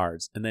those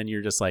cards, and then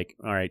you're just like,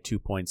 all right, 2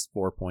 points,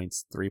 4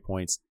 points, 3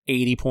 points,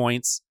 80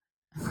 points.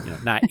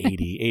 Not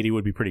 80. 80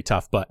 would be pretty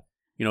tough, but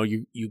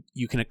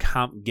you can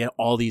get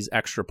all these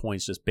extra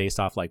points just based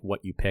off like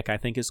what you pick. I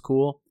think is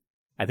cool.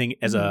 I think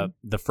as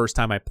the first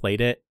time I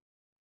played it,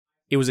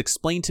 it was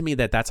explained to me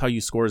that that's how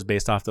you score is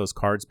based off those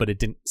cards, but it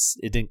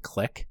didn't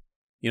click.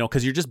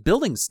 Because you're just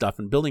building stuff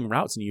and building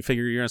routes, and you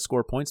figure you're going to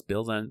score points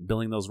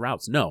building those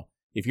routes. No,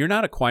 if you're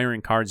not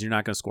acquiring cards, you're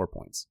not going to score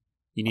points.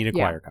 You need to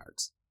acquire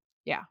cards.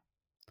 Yeah.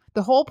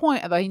 The whole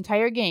point of the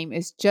entire game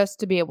is just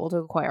to be able to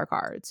acquire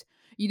cards.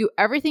 You do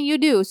everything you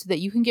do so that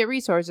you can get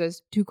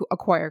resources to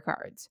acquire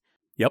cards.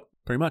 Yep,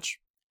 pretty much.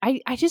 I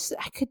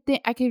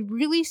could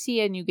really see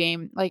a new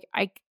game. Like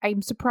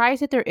I'm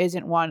surprised that there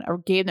isn't a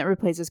game that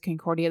replaces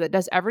Concordia that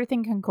does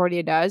everything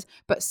Concordia does,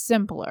 but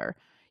simpler.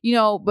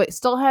 But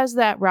still has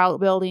that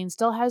route building,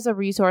 still has the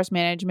resource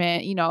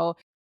management.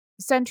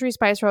 Century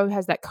Spice Road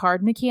has that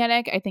card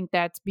mechanic. I think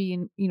that's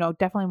being,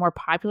 definitely more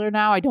popular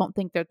now. I don't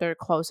think that they're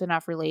close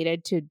enough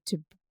related to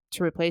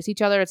replace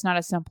each other. It's not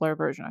a simpler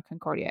version of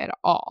Concordia at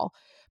all.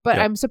 But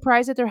I'm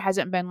surprised that there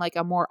hasn't been like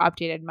a more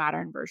updated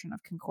modern version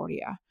of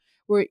Concordia.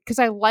 Because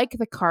I like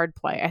the card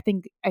play. I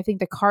think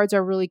the cards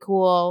are really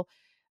cool,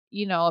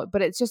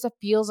 but it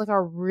feels like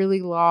a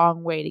really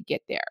long way to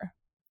get there.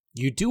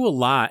 You do a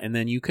lot, and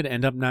then you could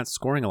end up not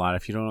scoring a lot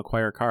if you don't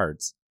acquire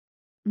cards.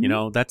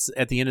 That's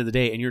at the end of the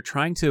day, and you're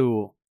trying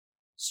to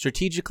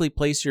strategically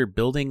place your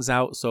buildings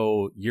out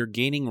so you're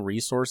gaining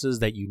resources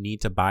that you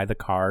need to buy the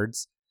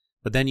cards,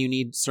 but then you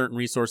need certain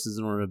resources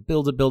in order to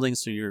build a building,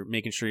 so you're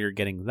making sure you're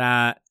getting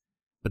that.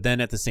 But then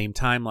at the same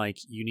time, like,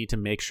 you need to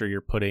make sure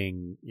you're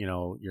putting,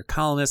 your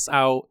colonists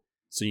out,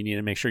 so you need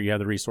to make sure you have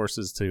the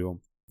resources to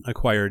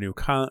acquire a new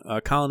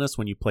colonist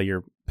when you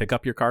pick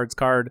up your cards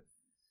card.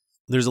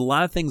 There's a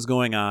lot of things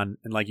going on,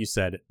 and like you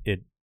said,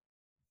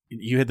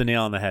 you hit the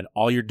nail on the head.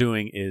 All you're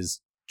doing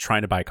is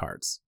trying to buy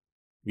cards.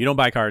 If you don't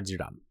buy cards, you're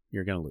done.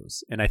 You're going to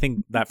lose. And I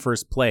think that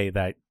first play,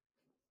 that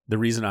the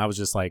reason I was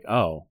just like,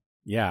 oh,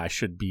 yeah, I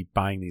should be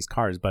buying these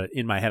cards. But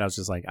in my head, I was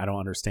just like, I don't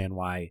understand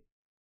why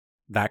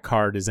that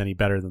card is any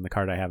better than the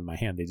card I have in my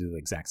hand. They do the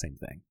exact same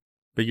thing.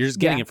 But you're just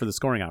getting it for the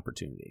scoring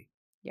opportunity.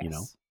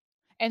 Yes.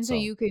 And so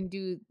you can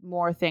do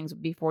more things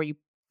before you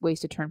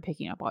waste a turn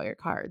picking up all your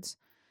cards.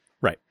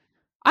 Right.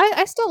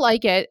 I still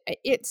like it.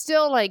 It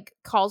still like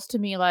calls to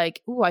me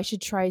like, ooh, I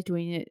should try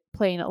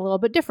playing it a little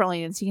bit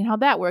differently and seeing how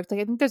that works. Like,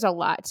 I think there's a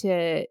lot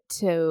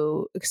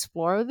to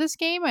explore with this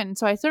game, and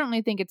so I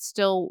certainly think it's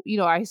still,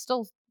 I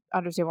still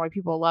understand why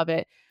people love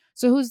it.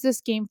 So who's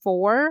this game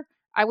for?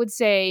 I would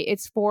say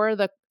it's for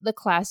the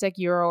classic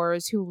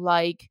Euroers who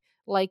like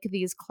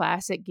these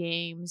classic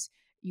games.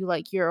 You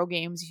like Euro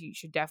games, you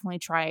should definitely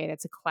try it.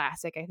 It's a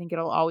classic. I think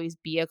it'll always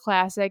be a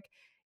classic.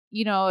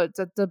 It's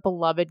a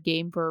beloved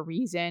game for a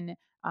reason.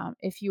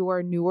 If you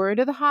are newer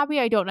to the hobby,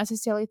 I don't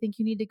necessarily think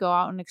you need to go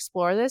out and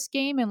explore this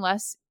game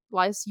unless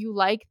you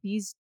like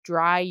these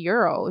dry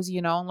Euros,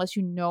 unless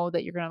you know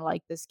that you're going to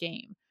like this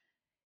game.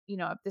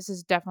 If this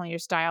is definitely your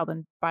style,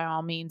 then by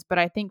all means. But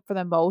I think for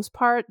the most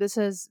part, this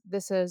is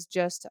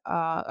just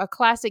a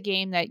classic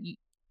game that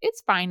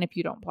it's fine if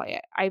you don't play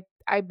it.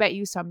 I bet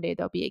you someday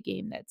there'll be a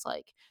game that's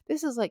like,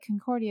 this is like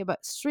Concordia,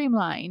 but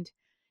streamlined,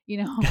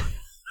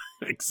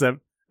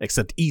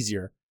 except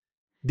easier.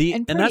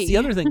 And that's the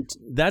other thing.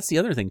 That's the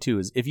other thing too,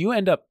 is if you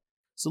end up,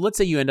 so let's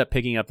say you end up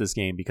picking up this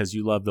game because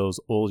you love those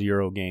old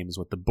Euro games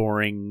with the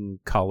boring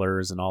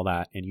colors and all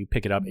that, and you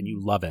pick it up and you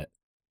love it.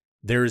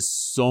 There's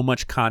so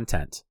much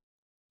content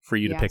for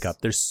you to pick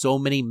up. There's so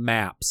many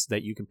maps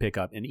that you can pick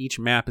up, and each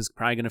map is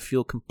probably going to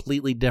feel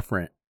completely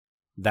different,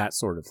 that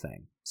sort of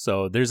thing.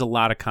 So there's a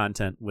lot of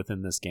content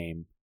within this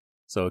game.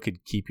 So it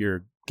could keep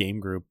your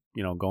game group,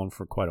 going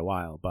for quite a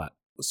while. But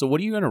so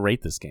what are you going to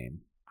rate this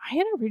game? I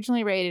had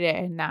originally rated it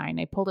a 9.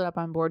 I pulled it up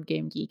on Board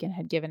Game Geek and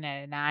had given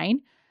it a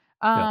 9.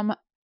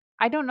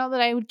 I don't know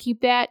that I would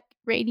keep that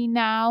rating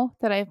now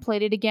that I've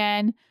played it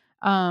again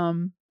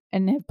and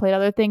have played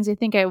other things. I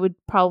think I would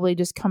probably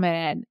just come in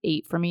at an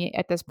 8 for me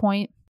at this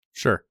point.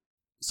 Sure.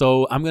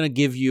 So I'm going to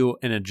give you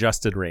an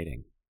adjusted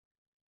rating.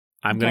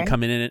 I'm going to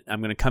come in at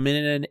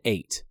an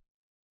 8.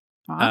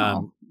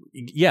 Wow.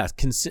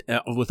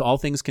 With all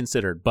things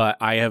considered, but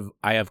I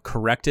have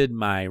corrected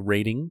my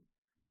rating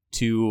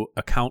to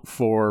account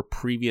for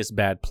previous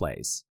bad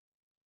plays.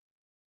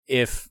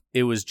 if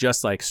it was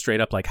just like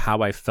straight up like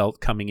how I felt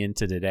coming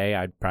into today,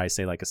 I'd probably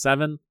say like a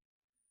 7.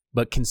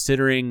 But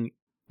considering,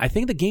 I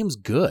think the game's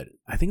good.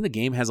 I think the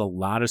game has a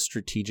lot of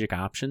strategic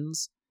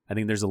options. I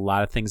think there's a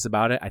lot of things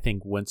about it. I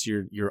think once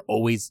you're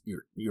always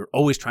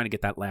trying to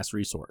get that last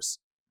resource.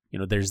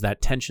 There's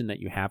that tension that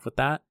you have with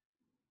that.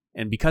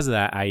 And because of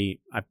that,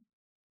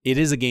 it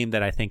is a game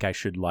that I think I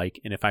should like.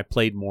 And if I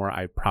played more,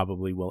 I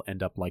probably will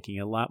end up liking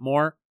it a lot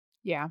more.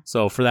 Yeah.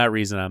 So for that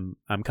reason,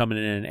 I'm coming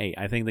in at an 8.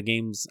 I think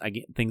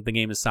the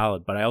game is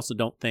solid, but I also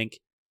don't think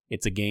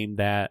it's a game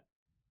that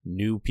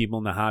new people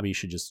in the hobby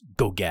should just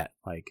go get.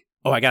 Like,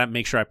 oh, I got to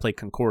make sure I play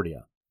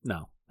Concordia.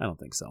 No, I don't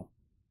think so.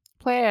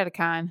 Play it at a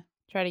con.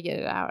 Try to get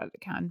it out at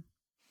a con.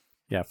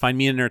 Yeah, find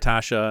me and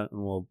Natasha,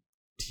 and we'll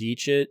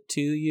teach it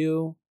to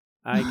you,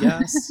 I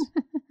guess.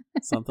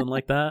 Something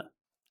like that.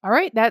 All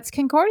right, that's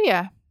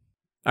Concordia.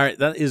 All right,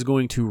 that is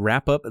going to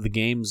wrap up the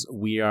games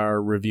we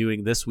are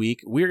reviewing this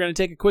week. We're going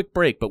to take a quick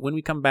break, but when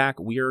we come back,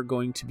 we are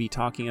going to be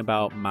talking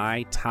about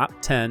my top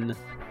 10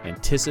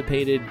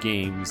 anticipated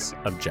games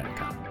of Gen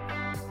Con.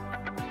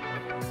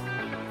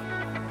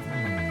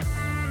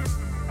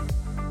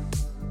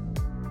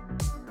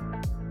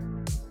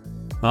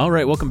 All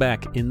right, welcome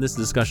back. In this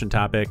discussion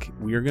topic,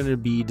 we are going to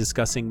be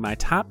discussing my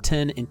top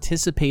 10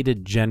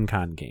 anticipated Gen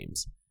Con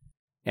games.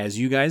 As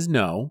you guys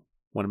know,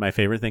 one of my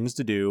favorite things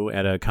to do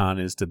at a con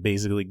is to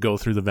basically go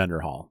through the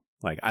vendor hall.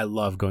 Like, I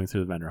love going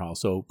through the vendor hall.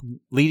 So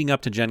leading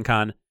up to Gen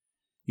Con,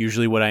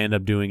 usually what I end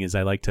up doing is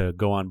I like to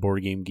go on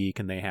Board Game Geek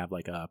and they have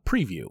like a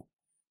preview.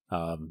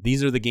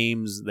 These are the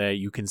games that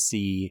you can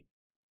see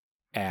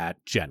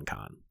at Gen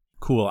Con.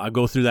 Cool. I'll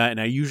go through that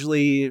and I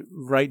usually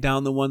write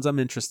down the ones I'm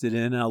interested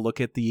in. I'll look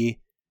at the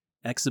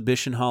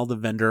exhibition hall, the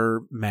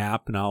vendor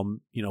map, and I'll,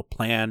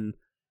 plan,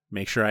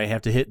 make sure I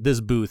have to hit this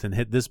booth and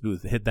hit this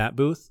booth, hit that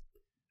booth,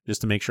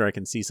 just to make sure I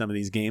can see some of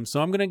these games. So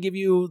I'm going to give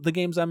you the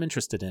games I'm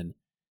interested in.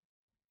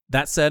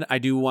 That said, I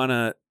do want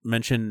to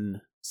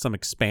mention some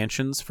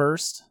expansions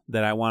first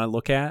that I want to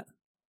look at,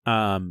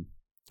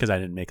 because I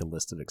didn't make a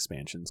list of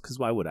expansions, because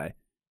why would I?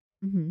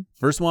 Mm-hmm.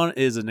 First one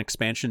is an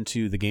expansion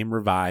to the game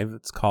Revive.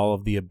 It's Call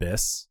of the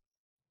Abyss.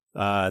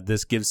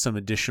 This gives some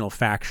additional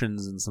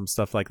factions and some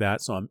stuff like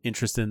that, so I'm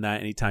interested in that.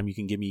 Anytime you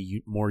can give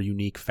me more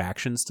unique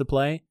factions to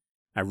play,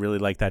 I really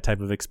like that type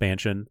of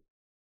expansion.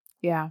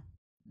 Yeah.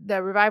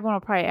 The Revive one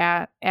will probably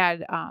add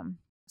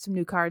some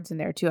new cards in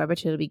there too. I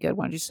bet you it'll be a good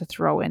one just to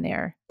throw in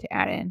there to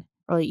add in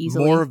really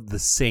easily. More of the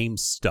same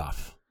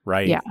stuff,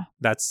 right? Yeah.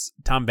 That's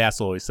Tom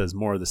Bassel always says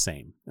more of the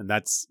same, and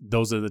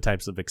those are the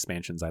types of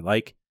expansions I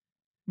like.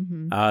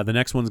 Mm-hmm. The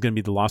next one's going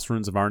to be the Lost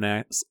Ruins of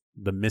Arnak,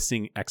 the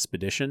Missing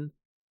Expedition.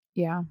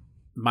 Yeah.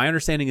 My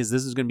understanding is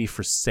this is going to be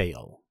for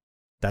sale.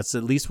 That's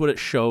at least what it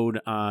showed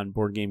on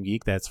Board Game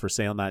Geek. That's for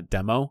sale, not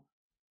demo.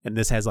 And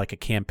this has like a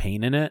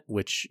campaign in it,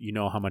 which you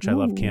know how much I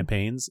love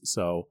campaigns.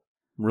 So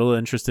I'm really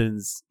interested in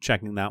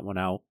checking that one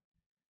out.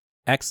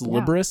 Ex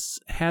Libris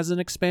has an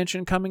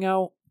expansion coming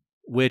out,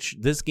 which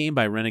this game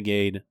by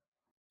Renegade,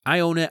 I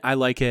own it. I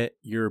like it.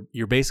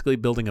 You're basically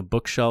building a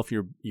bookshelf.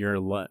 You're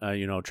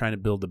trying to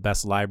build the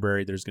best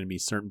library. There's going to be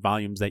certain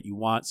volumes that you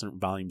want, certain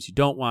volumes you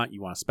don't want.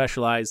 You want to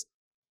specialize.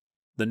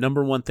 The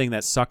number one thing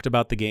that sucked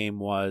about the game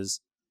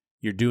was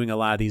you're doing a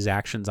lot of these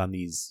actions on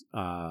these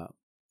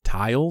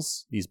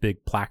tiles, these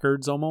big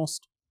placards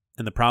almost.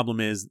 And the problem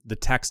is the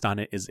text on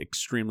it is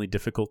extremely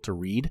difficult to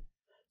read.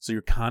 So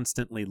you're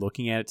constantly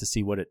looking at it to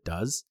see what it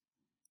does.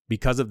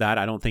 Because of that,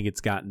 I don't think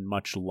it's gotten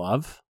much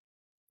love.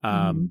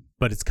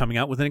 But it's coming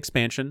out with an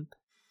expansion,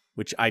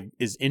 which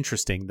is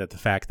interesting, that the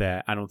fact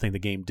that I don't think the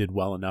game did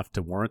well enough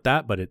to warrant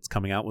that, but it's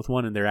coming out with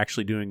one, and they're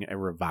actually doing a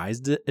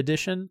revised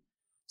edition.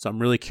 So I'm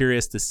really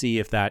curious to see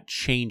if that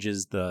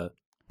changes the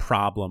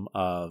problem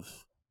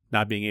of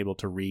not being able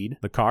to read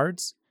the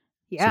cards.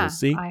 Yeah, so we'll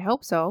see. I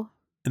hope so.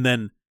 And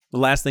then the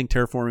last thing,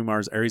 Terraforming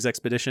Mars Ares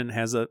Expedition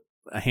has a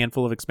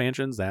handful of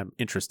expansions that I'm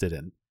interested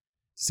in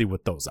to see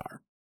what those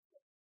are.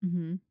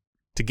 Mm-hmm.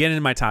 To get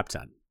into my top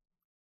 10.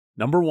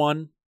 Number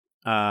 1,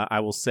 I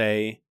will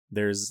say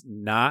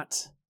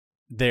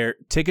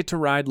Ticket to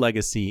Ride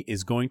Legacy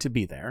is going to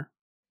be there.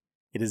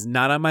 It is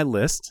not on my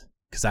list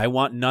because I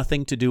want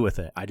nothing to do with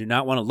it. I do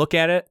not want to look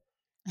at it.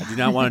 I do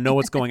not want to know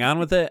what's going on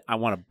with it. I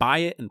want to buy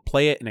it and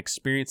play it and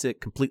experience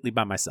it completely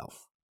by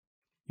myself.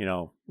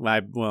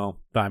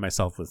 By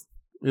myself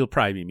it'll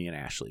probably be me and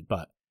Ashley,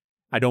 but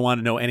I don't want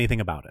to know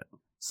anything about it.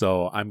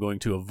 So I'm going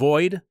to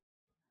avoid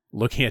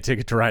looking at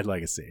Ticket to Ride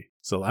Legacy.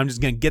 So I'm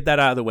just going to get that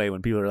out of the way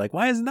when people are like,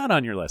 why is it not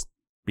on your list?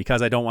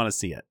 Because I don't want to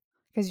see it.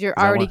 Because you're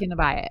already going to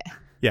buy it.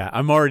 Yeah,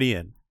 I'm already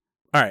in.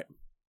 All right,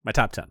 my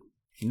top 10.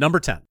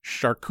 Number 10,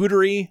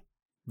 Charcuterie,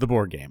 the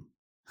board game.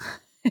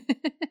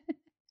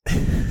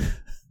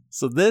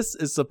 So this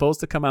is supposed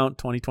to come out in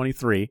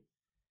 2023,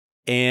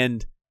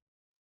 and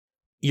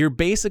you're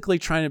basically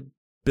trying to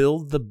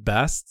build the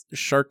best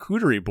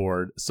charcuterie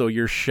board. So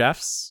your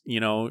chefs,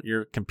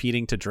 you're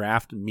competing to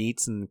draft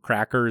meats and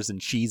crackers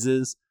and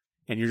cheeses,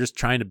 and you're just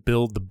trying to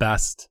build the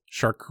best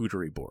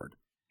charcuterie board.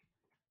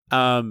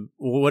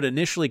 What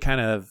initially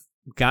kind of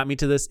got me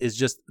to this is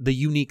just the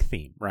unique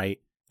theme, right?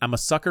 I'm a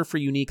sucker for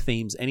unique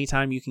themes.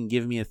 Anytime you can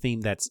give me a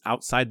theme that's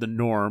outside the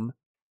norm,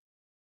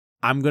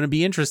 I'm going to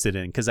be interested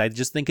in, because I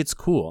just think it's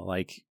cool.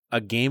 Like a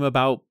game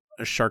about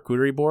a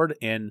charcuterie board,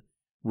 and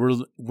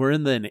we're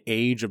in an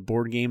age of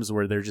board games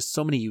where there's just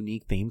so many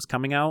unique themes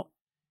coming out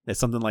that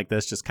something like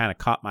this just kind of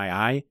caught my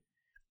eye.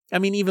 I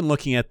mean, even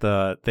looking at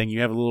the thing,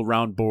 you have a little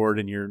round board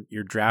and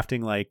you're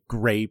drafting like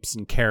grapes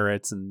and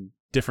carrots and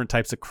different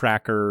types of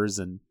crackers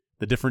and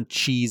the different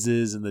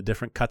cheeses and the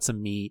different cuts of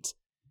meat.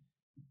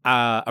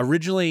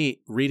 Originally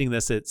reading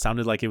this, it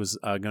sounded like it was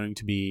going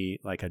to be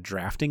like a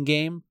drafting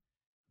game.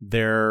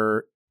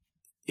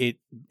 It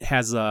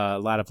has a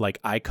lot of like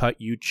I cut,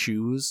 you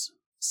choose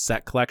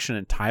set collection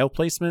and tile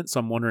placement. So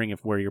I'm wondering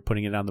if where you're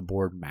putting it on the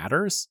board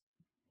matters.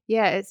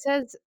 Yeah,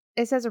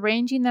 it says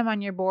arranging them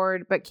on your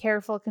board, but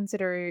careful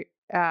consider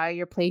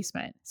your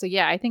placement. So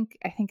yeah, I think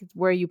it's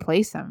where you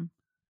place them.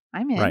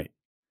 I'm in. Right.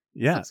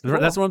 Yeah, Cool.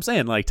 that's what I'm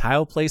saying. Like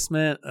tile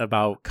placement,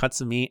 about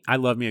cuts of meat. I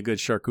love me a good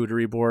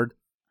charcuterie board.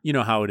 You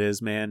know how it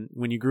is, man.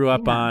 When you grew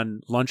up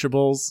on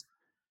Lunchables,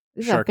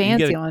 this is a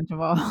fancy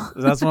Lunchable.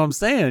 That's what I'm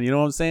saying. You know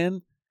what I'm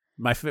saying?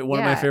 One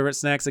of my favorite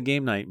snacks at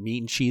game night: meat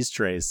and cheese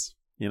trays.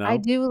 You know, I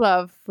do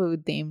love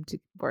food themed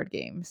board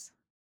games.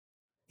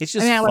 It's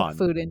just I fun. love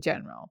food in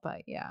general,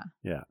 but yeah,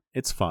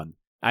 it's fun.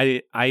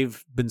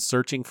 I've been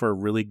searching for a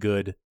really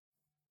good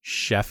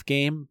chef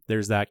game.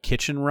 There's that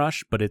Kitchen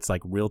Rush, but it's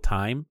like real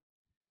time.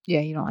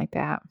 Yeah, you don't like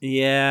that.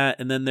 Yeah,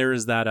 and then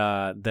there's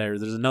that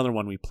there's another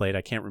one we played.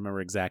 I can't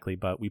remember exactly,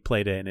 but we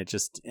played it and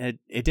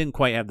it didn't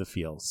quite have the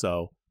feel.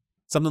 So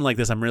something like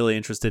this I'm really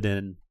interested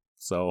in.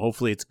 So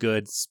hopefully it's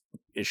good.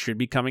 It should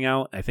be coming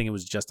out. I think it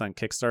was just on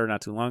Kickstarter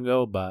not too long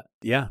ago, but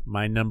yeah,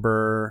 my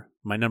number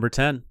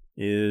 10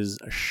 is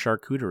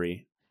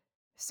charcuterie.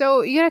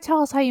 So you got to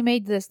tell us how you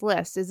made this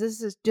list. Is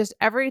this just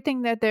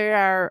everything that they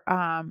are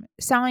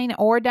selling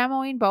or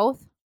demoing,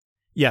 both?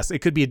 Yes, it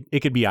could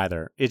be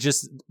either. It's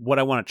just what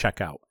I want to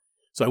check out.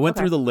 So I went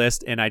through the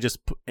list, and I just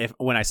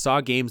when I saw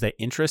games that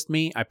interest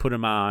me, I put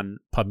them on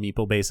Pub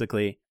Meeple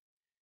basically.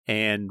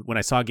 And when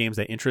I saw games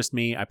that interest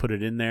me, I put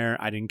it in there.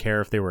 I didn't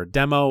care if they were a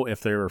demo,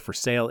 if they were for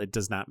sale. It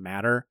does not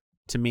matter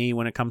to me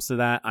when it comes to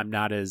that. I'm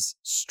not as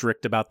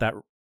strict about that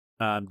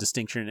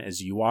distinction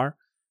as you are.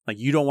 Like,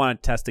 you don't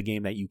want to test a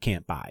game that you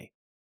can't buy.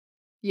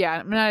 Yeah,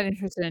 I'm not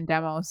interested in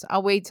demos.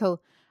 I'll wait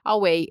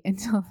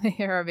until they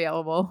are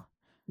available.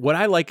 What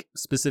I like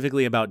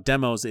specifically about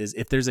demos is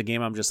if there's a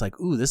game I'm just like,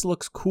 ooh, this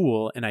looks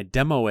cool, and I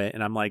demo it,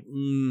 and I'm like,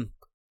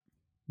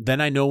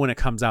 then I know when it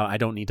comes out, I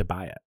don't need to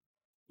buy it.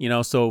 You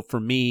know, so for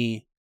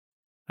me,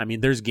 I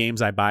mean, there's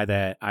games I buy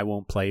that I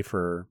won't play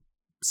for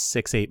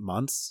 6-8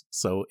 months.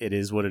 So it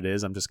is what it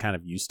is. I'm just kind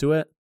of used to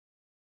it.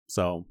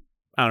 So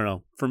I don't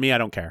know. For me, I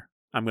don't care.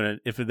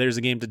 If there's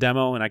a game to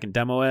demo and I can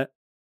demo it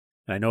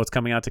and I know it's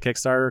coming out to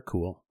Kickstarter,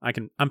 cool.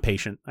 I'm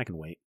patient. I can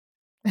wait.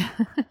 All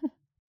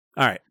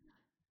right.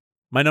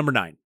 My number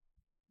 9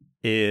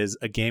 is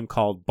a game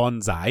called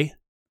Bonsai,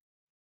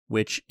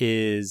 which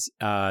is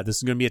this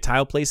is going to be a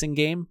tile placing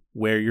game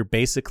where you're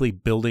basically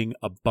building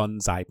a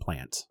bonsai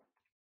plant.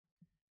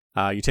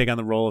 You take on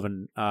the role of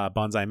a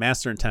bonsai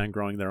master intent on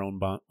growing their own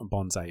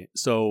bonsai.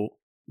 So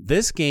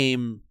this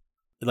game,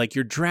 like,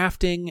 you're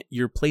drafting,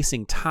 you're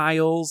placing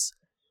tiles.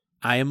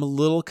 I am a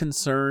little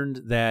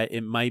concerned that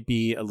it might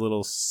be a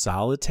little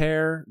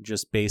solitaire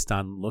just based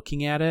on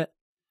looking at it,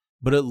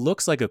 but it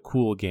looks like a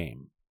cool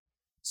game.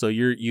 So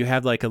you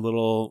have like your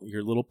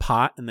little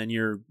pot, and then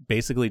you're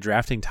basically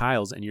drafting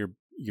tiles, and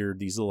you're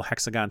these little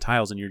hexagon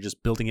tiles, and you're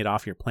just building it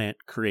off your plant,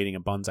 creating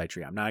a bonsai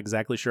tree. I'm not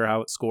exactly sure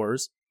how it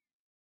scores,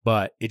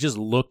 but it just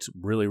looked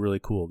really, really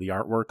cool. The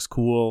artwork's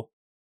cool.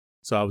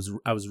 So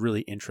I was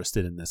really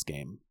interested in this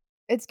game.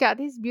 It's got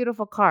these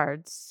beautiful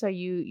cards. So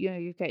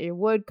you've got your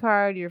wood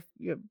card, your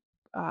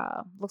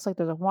looks like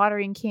there's a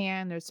watering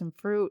can, there's some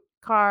fruit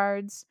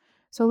cards.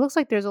 So it looks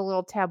like there's a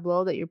little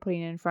tableau that you're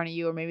putting in front of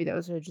you, or maybe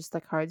those are just the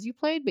cards you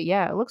played. But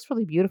yeah, it looks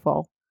really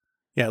beautiful.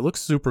 Yeah, it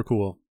looks super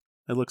cool.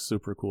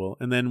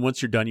 And then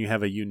once you're done, you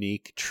have a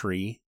unique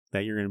tree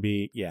that you're going to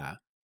be, yeah.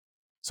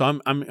 So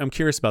I'm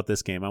curious about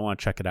this game. I want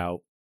to check it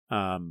out.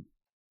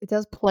 It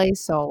does play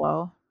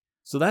solo.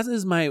 So that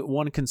is my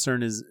one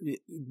concern is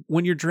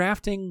when you're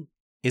drafting,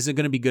 is it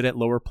going to be good at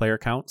lower player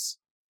counts?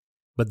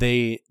 But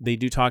they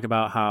do talk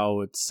about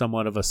how it's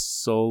somewhat of a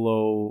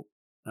solo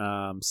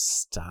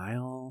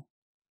style.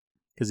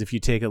 Because if you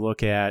take a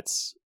look at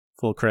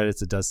full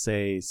credits, it does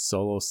say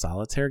solo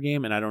solitaire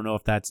game, and I don't know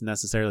if that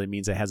necessarily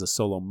means it has a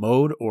solo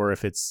mode or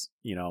if it's,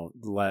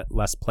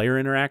 less player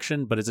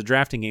interaction, but it's a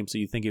drafting game, so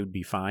you think it would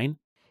be fine.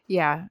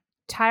 Yeah,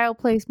 tile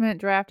placement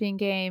drafting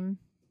game,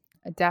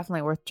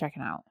 definitely worth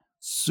checking out.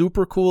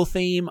 Super cool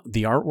theme.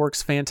 The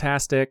artwork's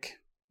fantastic.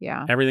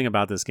 Yeah. Everything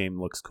about this game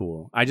looks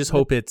cool. I just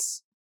hope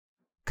it's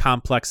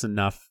complex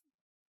enough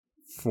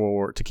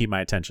to keep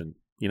my attention.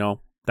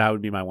 That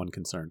would be my one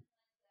concern.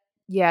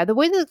 Yeah, the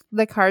way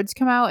the cards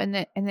come out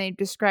and they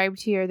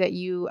described here that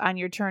you, on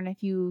your turn,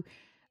 if you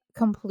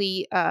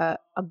complete a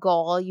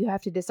goal, you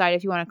have to decide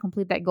if you want to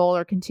complete that goal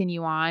or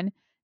continue on.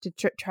 to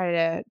try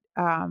to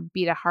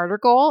beat a harder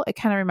goal. It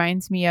kind of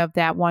reminds me of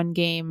that one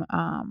game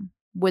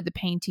with the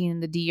painting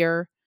and the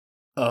deer.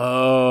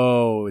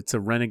 Oh, it's a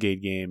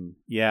Renegade game.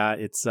 Yeah,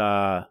 it's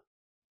Kanagawa.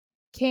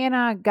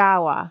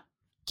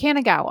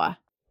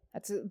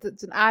 That's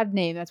an odd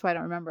name. That's why I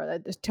don't remember.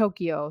 That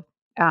Tokyo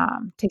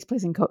takes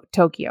place in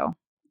Tokyo.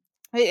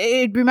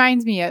 It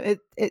reminds me of it.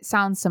 It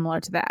sounds similar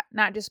to that,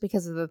 not just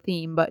because of the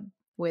theme, but the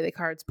way the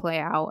cards play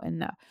out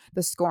and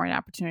the scoring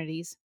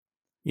opportunities.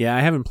 Yeah,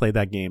 I haven't played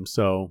that game,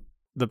 so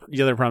the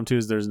other problem too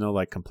is there's no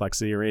like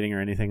complexity rating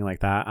or anything like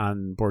that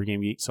on Board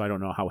Game Geek, so I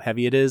don't know how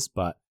heavy it is,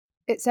 but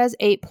it says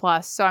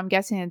 8+, so I'm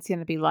guessing it's going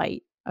to be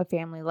light, a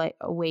family light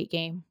weight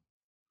game.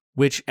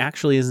 Which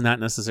actually is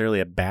not necessarily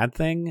a bad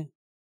thing,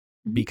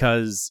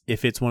 because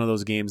if it's one of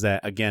those games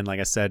that, again, like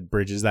I said,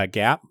 bridges that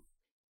gap,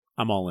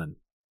 I'm all in.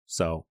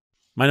 So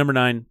my number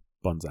 9,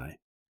 Bonsai.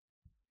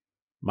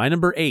 My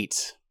number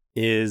 8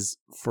 is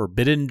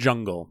Forbidden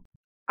Jungle.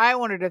 I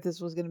wondered if this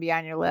was going to be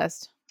on your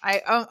list. I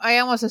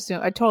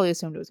totally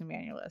assumed it was going to be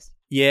on your list.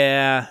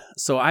 Yeah,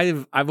 so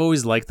I've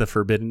always liked the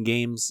Forbidden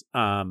games.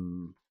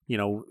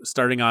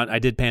 Starting on, I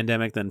did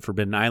Pandemic, then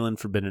Forbidden Island,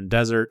 Forbidden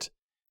Desert.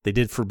 They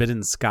did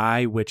Forbidden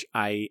Sky, which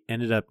I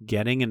ended up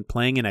getting and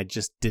playing, and I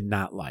just did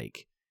not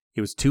like.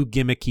 It was too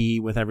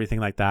gimmicky with everything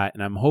like that,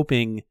 and I'm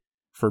hoping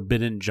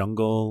Forbidden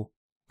Jungle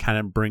kind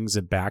of brings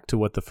it back to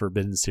what the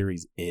Forbidden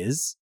series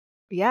is.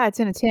 Yeah,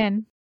 it's in a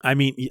tin. I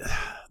mean,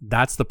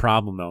 that's the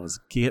problem, though, is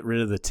get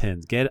rid of the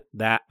tins. Get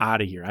that out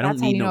of here. I don't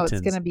need no tins. That's how you know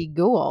it's going to be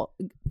ghoul.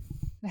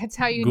 That's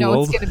how you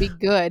know it's going to be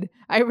good.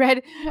 I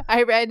read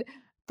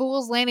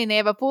Fool's Landing. They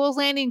have a Fool's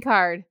Landing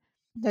card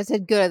that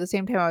said good at the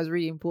same time I was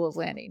reading Fool's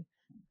Landing.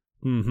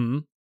 Mm-hmm.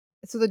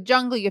 So the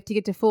jungle, you have to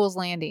get to Fool's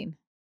Landing.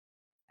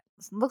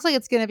 It looks like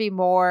it's going to be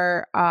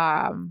more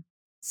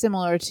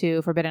similar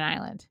to Forbidden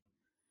Island.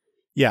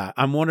 Yeah,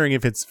 I'm wondering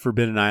if it's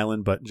Forbidden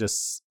Island, but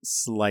just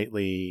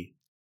slightly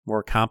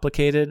more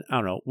complicated. I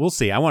don't know. We'll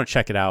see. I want to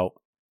check it out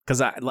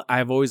because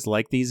I've always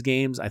liked these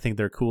games. I think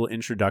they're cool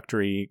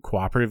introductory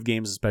cooperative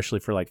games, especially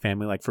for like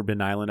family. Like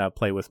Forbidden Island, I'll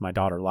play with my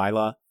daughter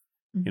Lila.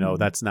 Mm-hmm.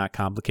 That's not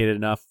complicated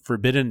enough.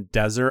 Forbidden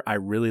Desert, I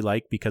really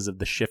like because of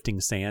the shifting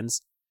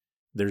sands.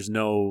 There's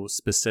no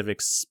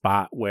specific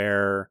spot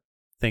where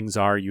things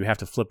are. You have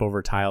to flip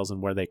over tiles,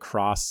 and where they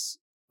cross,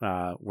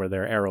 where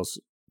their arrows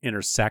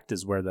intersect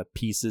is where the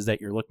pieces that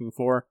you're looking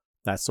for,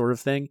 that sort of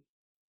thing.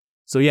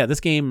 So yeah, this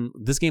game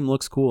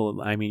looks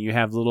cool. I mean, you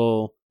have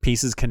little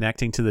pieces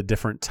connecting to the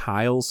different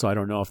tiles, so I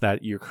don't know if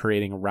that you're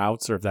creating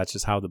routes or if that's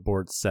just how the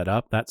board's set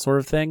up, that sort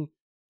of thing.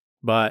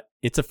 But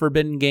it's a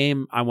Forbidden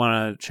game. I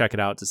want to check it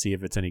out to see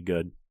if it's any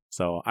good.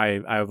 So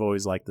I've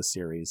always liked the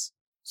series.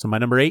 So my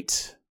number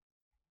 8,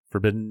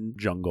 Forbidden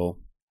Jungle.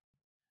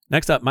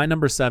 Next up, my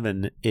number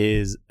 7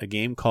 is a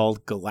game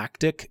called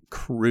Galactic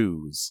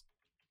Cruise.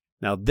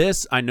 Now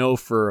this, I know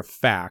for a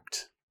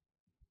fact,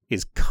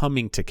 is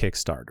coming to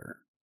Kickstarter.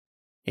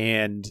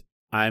 And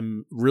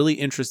I'm really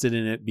interested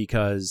in it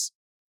because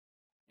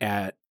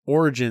at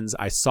Origins,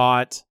 I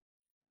saw it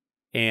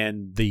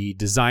and the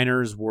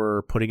designers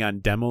were putting on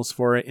demos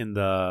for it in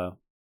the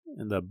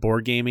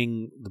board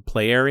gaming, the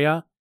play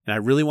area. And I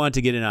really wanted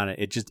to get in on it.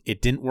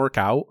 It didn't work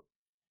out.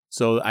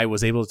 So I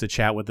was able to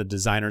chat with the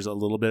designers a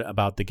little bit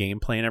about the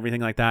gameplay and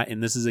everything like that.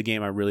 And this is a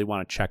game I really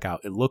want to check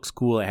out. It looks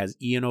cool. It has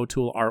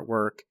E78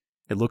 artwork.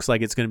 It looks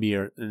like it's going to be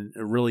a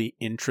really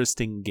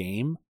interesting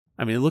game.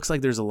 I mean, it looks like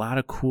there's a lot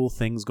of cool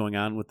things going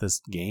on with this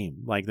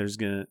game. Like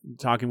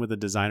talking with the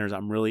designers,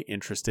 I'm really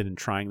interested in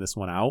trying this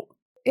one out.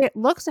 It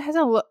has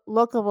a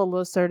look of a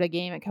Lucerda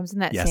game. It comes in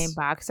that same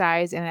box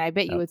size, and I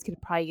bet you it's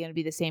probably going to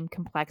be the same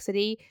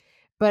complexity.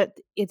 But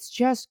it's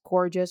just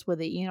gorgeous with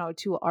the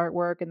E78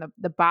 artwork, and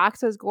the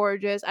box is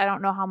gorgeous. I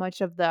don't know how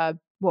much of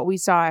what we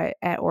saw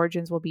at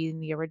Origins will be in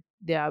the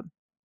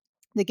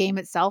game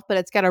itself, but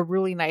it's got a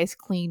really nice,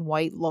 clean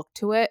white look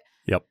to it.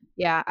 Yep.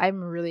 Yeah,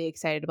 I'm really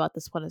excited about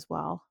this one as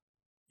well.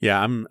 Yeah,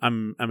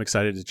 I'm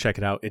excited to check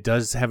it out. It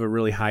does have a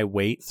really high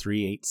weight,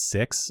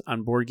 386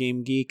 on Board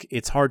Game Geek.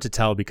 It's hard to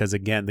tell because,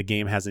 again, the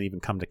game hasn't even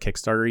come to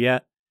Kickstarter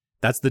yet.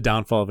 That's the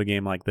downfall of a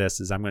game like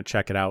this, is I'm going to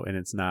check it out and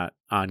it's not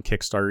on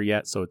Kickstarter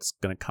yet, so it's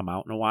going to come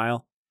out in a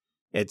while.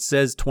 It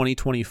says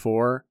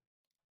 2024.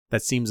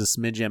 That seems a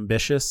smidge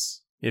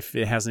ambitious if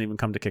it hasn't even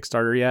come to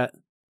Kickstarter yet.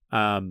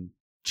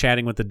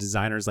 Chatting with the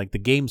designers, like the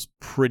game's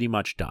pretty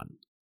much done.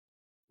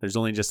 There's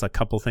only just a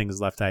couple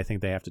things left that I think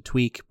they have to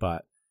tweak,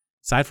 but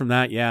aside from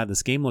that, yeah,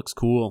 this game looks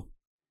cool.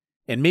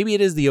 And maybe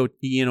it is the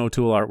E78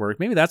 artwork.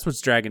 Maybe that's what's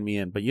dragging me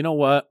in. But you know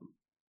what?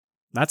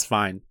 That's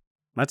fine.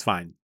 That's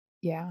fine.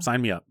 Yeah.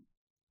 Sign me up.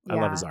 Yeah. I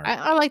love his art.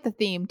 I like the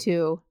theme,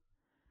 too.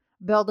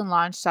 Build and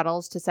launch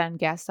shuttles to send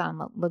guests on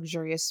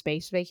luxurious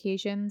space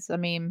vacations. I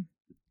mean,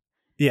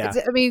 yeah.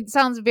 It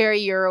sounds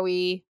very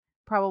Euro-y.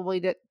 Probably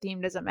the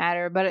theme doesn't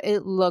matter, but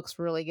it looks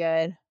really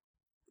good.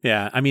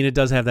 Yeah, I mean, it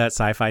does have that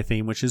sci-fi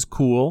theme, which is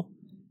cool.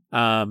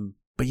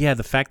 But yeah,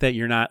 the fact that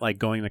you're not like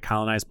going to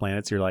colonize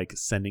planets, you're like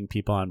sending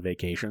people on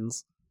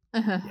vacations.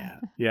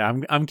 Yeah.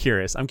 I'm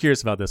curious. I'm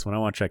curious about this one. I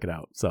want to check it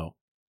out. So,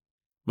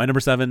 my number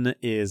 7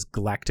 is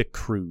Galactic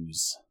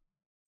Cruise.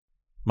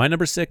 My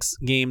number 6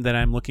 game that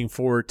I'm looking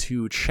forward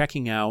to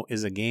checking out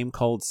is a game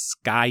called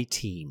Sky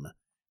Team.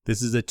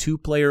 This is a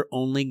 2-player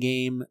only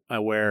game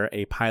where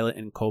a pilot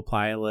and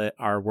co-pilot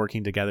are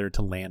working together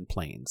to land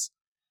planes.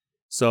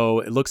 So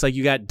it looks like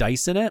you got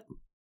dice in it,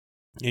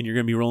 and you're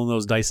going to be rolling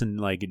those dice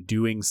and like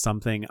doing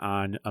something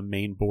on a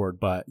main board,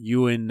 but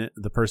you and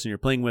the person you're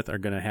playing with are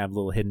going to have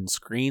little hidden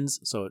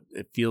screens, so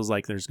it feels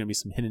like there's going to be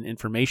some hidden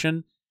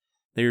information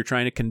that you're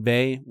trying to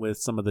convey with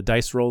some of the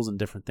dice rolls and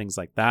different things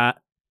like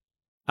that.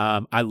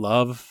 I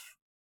love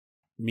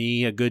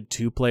me a good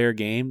 2-player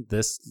game.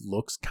 This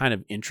looks kind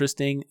of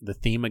interesting. The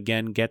theme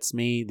again gets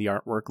me. The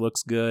artwork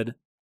looks good.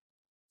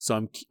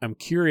 So I'm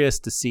curious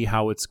to see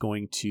how it's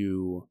going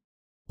to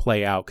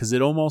play out, because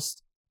it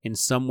almost in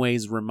some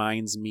ways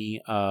reminds me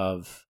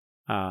of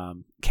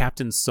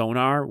Captain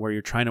Sonar, where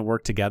you're trying to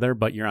work together,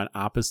 but you're on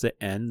opposite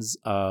ends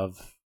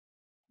of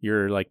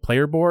your like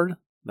player board,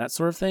 that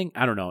sort of thing.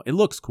 I don't know. It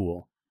looks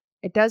cool.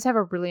 It does have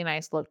a really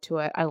nice look to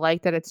it. I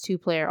like that it's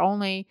 2-player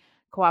only,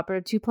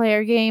 cooperative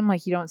 2-player game.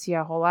 Like you don't see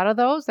a whole lot of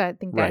those. I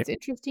think that's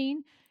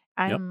interesting.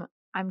 Yep.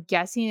 I'm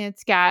guessing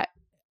it's got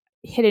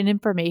hidden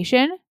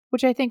information,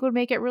 which I think would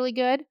make it really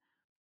good.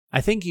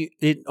 I think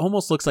it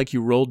almost looks like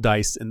you roll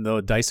dice and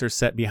the dice are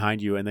set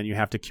behind you, and then you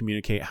have to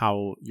communicate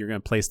how you're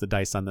going to place the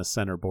dice on the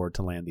center board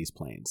to land these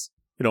planes.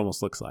 It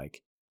almost looks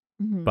like.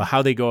 Mm-hmm. But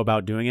how they go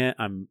about doing it,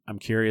 I'm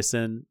curious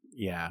in.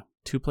 Yeah,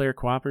 2-player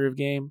cooperative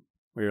game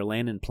where you're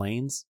landing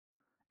planes.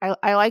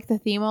 I like the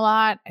theme a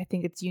lot. I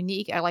think it's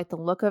unique. I like the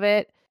look of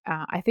it.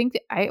 I think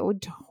that I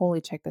would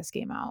totally check this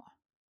game out.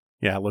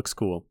 Yeah, it looks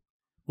cool.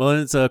 Well,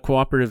 and it's a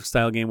cooperative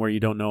style game where you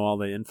don't know all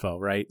the info,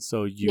 right?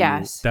 So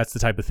that's the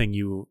type of thing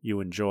you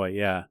enjoy,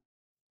 yeah.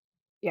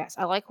 Yes,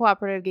 I like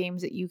cooperative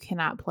games that you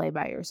cannot play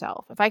by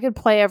yourself. If I could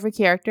play every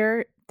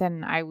character,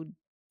 then I would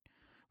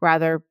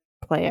rather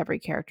play every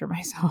character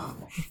myself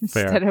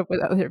instead of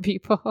with other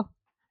people.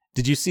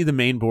 Did you see the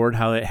main board,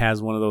 how it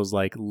has one of those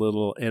like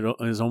little, it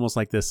is almost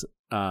like this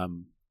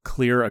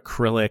clear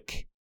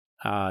acrylic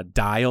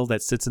dial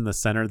that sits in the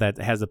center that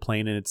has a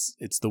plane, and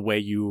it's the way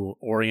you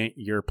orient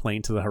your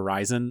plane to the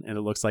horizon, and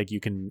it looks like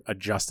you can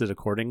adjust it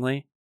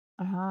accordingly.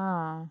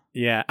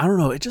 Yeah, I don't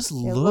know, it just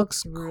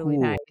looks really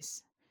cool.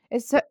 Nice.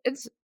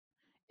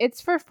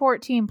 It's for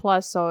 14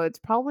 plus, so it's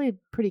probably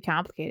pretty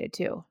complicated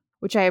too,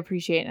 which I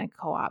appreciate in a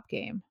co-op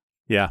game.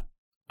 Yeah,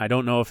 I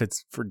don't know if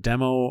it's for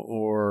demo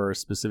or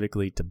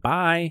specifically to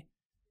buy.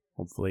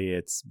 Hopefully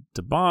it's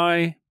to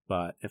buy,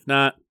 but if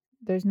not,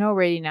 there's no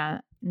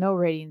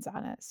ratings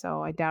on it,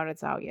 so I doubt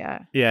it's out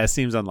yet. Yeah, it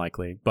seems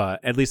unlikely, but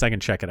at least I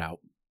can check it out.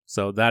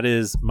 So that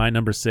is my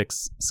number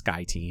 6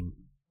 Sky Team.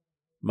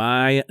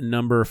 My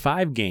number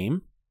 5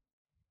 game.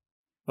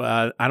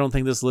 I don't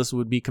think this list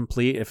would be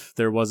complete if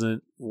there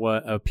wasn't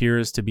what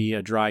appears to be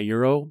a dry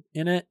Euro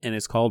in it, and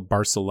it's called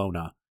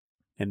Barcelona.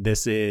 And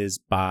this is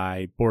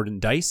by Board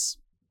and Dice.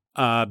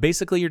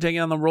 Basically, you're taking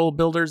on the role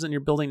builders and you're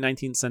building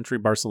 19th century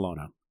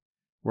Barcelona,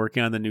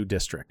 working on the new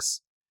districts.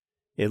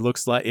 It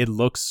looks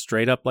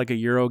straight up like a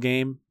Euro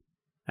game.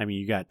 I mean,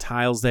 you got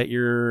tiles that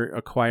you're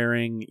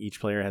acquiring. Each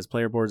player has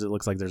player boards. It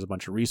looks like there's a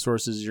bunch of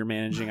resources you're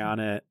managing on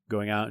it,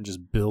 going out and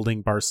just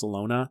building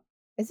Barcelona.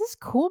 Is this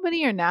cool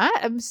mini or not?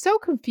 I'm so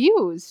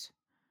confused.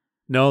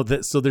 No,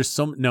 it's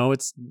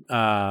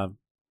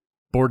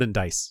Board and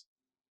Dice.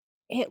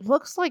 It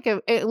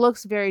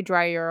looks very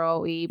dry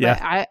Euro-y, but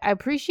yeah. I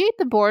appreciate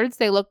the boards.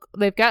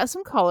 They've got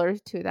some color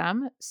to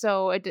them.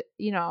 So I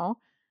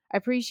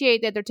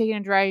appreciate that they're taking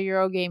a dry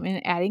Euro game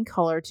and adding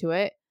color to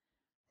it.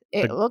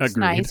 It looks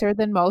nicer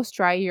than most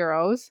dry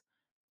Euros,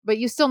 but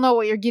you still know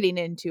what you're getting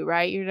into,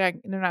 right?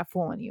 They're not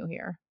fooling you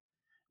here.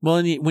 Well,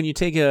 and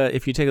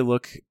if you take a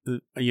look,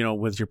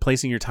 with you're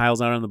placing your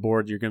tiles out on the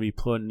board, you're going to be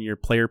putting your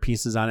player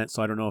pieces on it.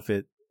 So I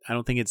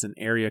don't think it's an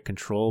area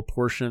control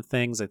portion of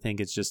things. I think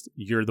it's just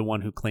you're the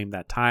one who claimed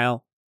that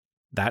tile,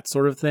 that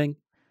sort of thing.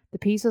 The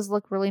pieces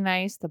look really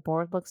nice. The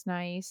board looks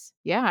nice.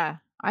 Yeah,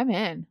 I'm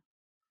in.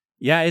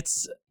 Yeah,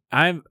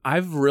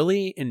 I've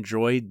really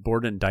enjoyed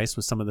Board and Dice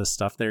with some of the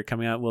stuff they're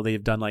coming out. Well,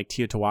 they've done like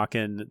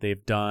Teotihuacan.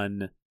 They've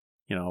done,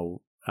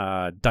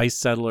 Dice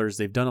Settlers.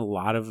 They've done a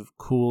lot of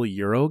cool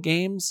Euro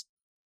games.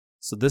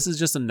 So this is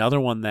just another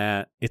one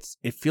that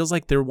it feels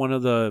like they're one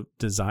of the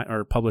design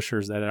or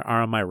publishers that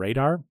are on my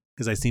radar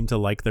because I seem to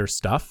like their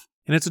stuff.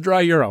 And it's a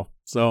dry Euro.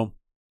 So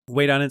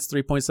weight on it's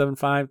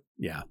 3.75.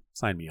 Yeah,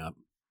 sign me up.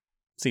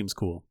 Seems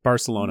cool.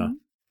 Barcelona,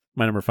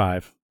 my number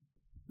 5.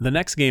 The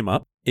next game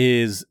up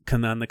is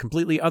on the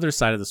completely other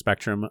side of the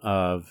spectrum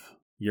of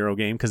Euro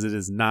game because it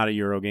is not a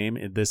Euro game.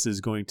 This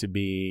is going to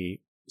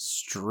be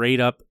straight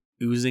up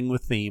oozing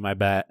with theme, I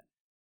bet.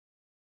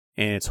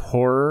 And it's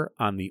Horror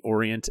on the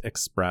Orient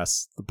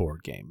Express, the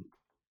board game.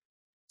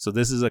 So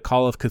this is a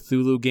Call of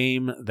Cthulhu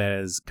game that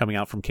is coming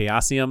out from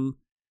Chaosium.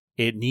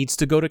 It needs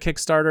to go to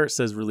Kickstarter. It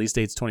says release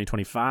date's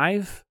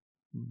 2025,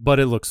 but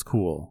it looks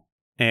cool.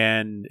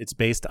 And it's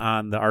based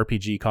on the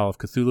RPG Call of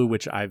Cthulhu,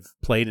 which I've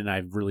played and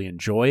I've really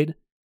enjoyed.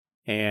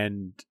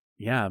 And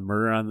yeah,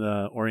 Murder on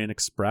the Orient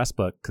Express,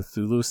 but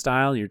Cthulhu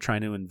style. You're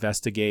trying to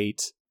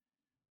investigate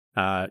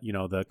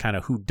the kind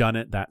of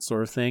whodunit, that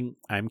sort of thing.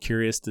 I'm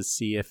curious to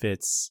see if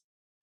it's,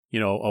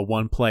 a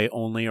one play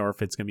only, or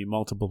if it's going to be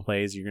multiple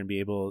plays. You're going to be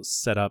able to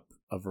set up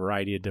a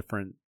variety of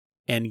different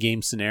end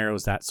game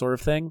scenarios, that sort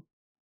of thing.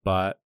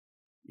 But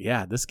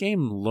yeah, this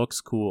game looks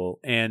cool.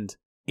 And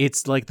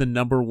it's like the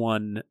number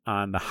one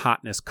on the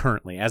hotness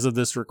currently. As of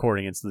this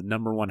recording, it's the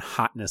number one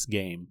hotness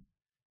game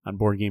on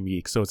Board Game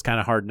Geek. So it's kind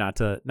of hard not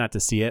to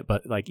see it.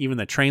 But like even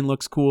the train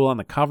looks cool on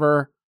the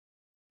cover.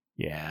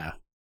 Yeah,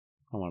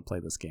 I want to play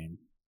this game.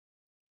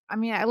 I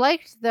mean, I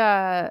liked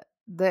the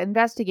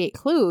investigate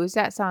clues.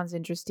 That sounds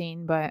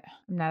interesting, but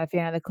I'm not a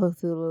fan of the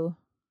Cthulhu.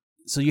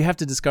 So you have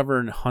to discover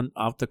and hunt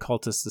out the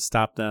cultists to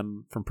stop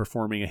them from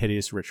performing a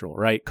hideous ritual,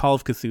 right? Call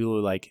of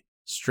Cthulhu, like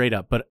straight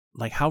up. But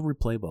like, how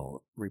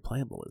replayable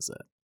is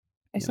it?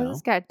 It says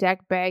it's got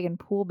deck, bag, and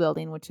pool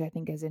building, which I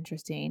think is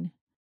interesting.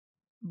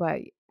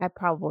 But I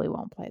probably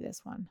won't play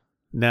this one.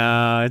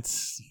 No,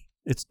 it's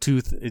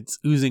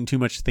oozing too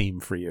much theme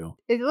for you.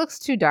 It looks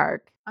too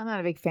dark. I'm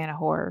not a big fan of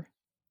horror.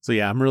 So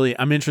yeah,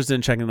 I'm interested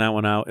in checking that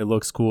one out. It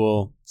looks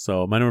cool.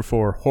 So my number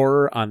 4,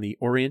 Horror on the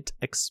Orient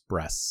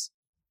Express.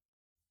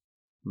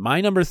 My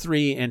number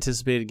 3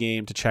 anticipated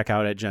game to check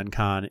out at Gen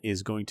Con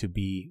is going to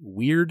be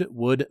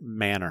Weirdwood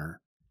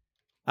Manor.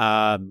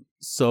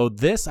 So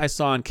this I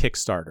saw on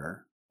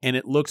Kickstarter, and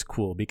it looked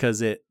cool because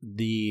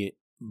the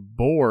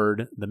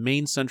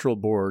main central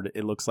board,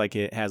 it looks like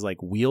it has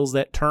like wheels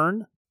that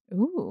turn.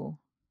 Ooh.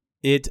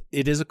 It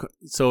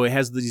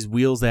has these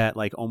wheels that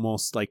like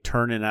almost like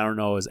turn, and I don't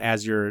know,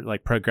 as you're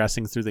like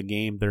progressing through the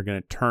game, they're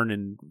going to turn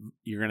and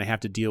you're going to have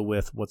to deal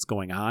with what's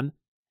going on.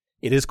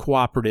 It is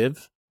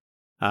cooperative.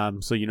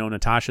 So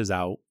Natasha's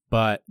out,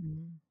 but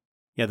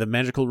yeah, the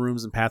magical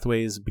rooms and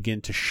pathways begin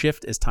to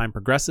shift as time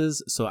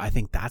progresses. So I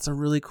think that's a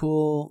really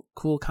cool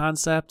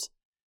concept.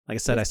 Like I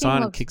said, I saw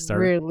it on Kickstarter.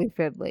 Really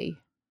fiddly.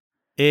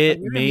 It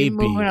may be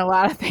moving a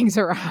lot of things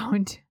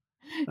around.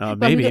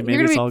 Maybe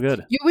it's all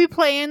good. You'll be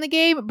playing the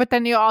game, but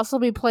then you'll also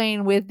be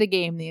playing with the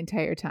game the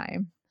entire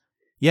time.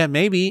 Yeah,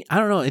 maybe. I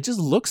don't know. It just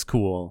looks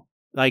cool.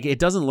 Like, it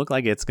doesn't look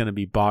like it's going to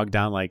be bogged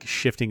down, like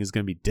shifting is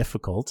going to be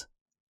difficult.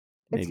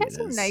 It's got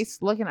some nice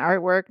looking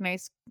artwork.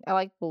 I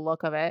like the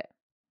look of it.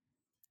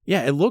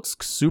 Yeah, it looks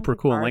super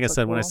cool. And like I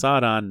said, when I saw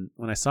it on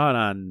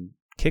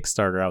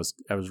Kickstarter,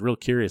 I was real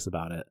curious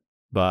about it.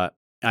 But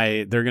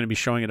they're going to be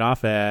showing it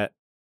off at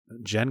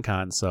Gen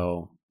Con,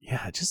 so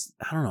yeah,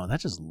 I don't know, that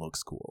just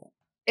looks cool.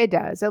 It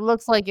does. It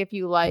looks like if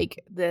you like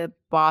the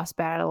boss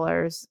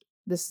battlers,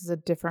 this is a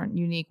different,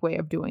 unique way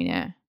of doing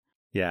it.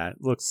 Yeah,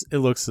 it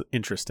looks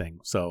interesting.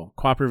 So,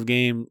 cooperative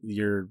game,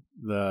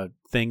 the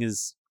thing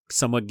is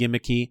somewhat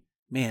gimmicky.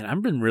 Man,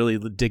 I've been really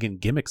digging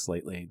gimmicks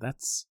lately.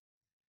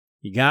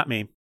 You got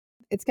me.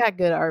 It's got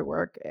good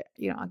artwork.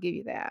 I'll give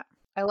you that.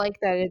 I like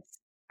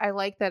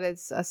that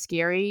it's a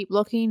scary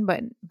looking,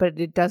 but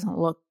it doesn't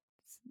look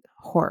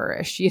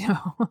horror-ish,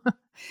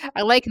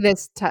 I like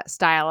this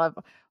style of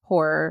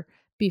horror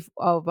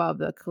above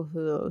the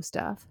Cthulhu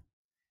stuff.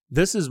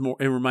 This is more,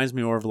 it reminds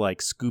me more of like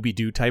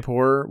Scooby-Doo type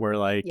horror where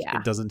like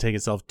it doesn't take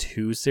itself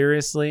too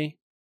seriously.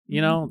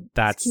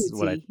 That's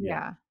what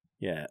Yeah.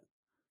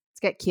 It's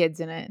got kids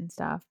in it and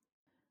stuff.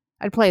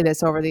 I'd play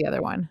this over the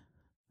other one.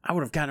 I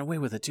would have gotten away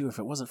with it too if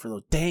it wasn't for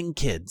those dang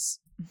kids.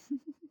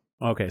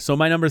 Okay, so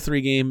my number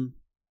 3 game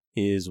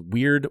is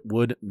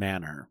Weirdwood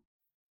Manor.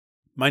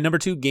 My number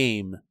 2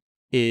 game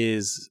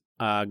is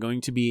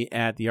going to be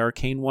at the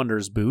Arcane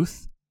Wonders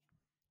booth,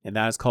 and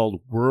that is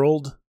called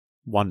World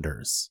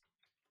Wonders.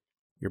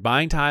 You're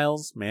buying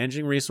tiles,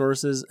 managing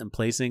resources, and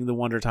placing the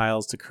wonder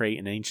tiles to create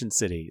an ancient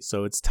city.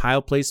 So it's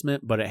tile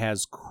placement, but it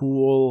has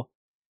cool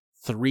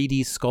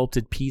 3D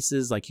sculpted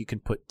pieces. Like you can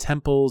put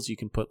temples, you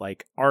can put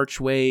like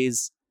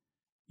archways,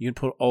 you can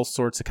put all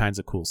sorts of kinds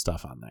of cool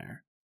stuff on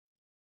there.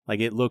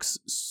 Like it looks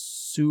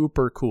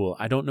super cool.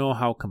 I don't know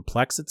how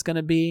complex it's going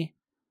to be,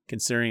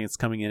 considering it's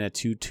coming in at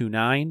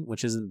 $229,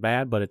 which isn't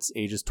bad, but it's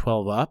ages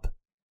 12 up.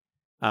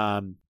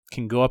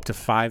 Can go up to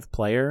 5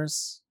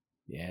 players.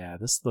 Yeah,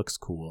 this looks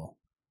cool.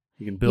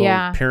 You can build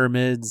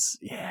pyramids.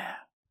 Yeah.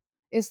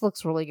 This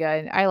looks really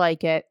good. I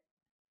like it.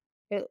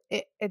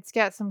 It's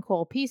got some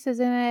cool pieces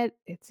in it.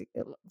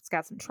 It's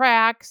got some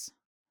tracks,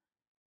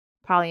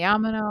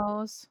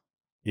 polyominoes.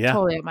 Yeah.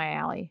 Totally up my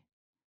alley.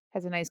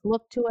 Has a nice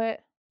look to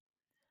it.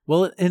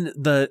 Well, and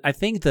I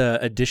think the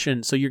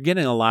addition, so you're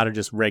getting a lot of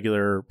just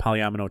regular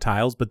polyomino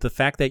tiles, but the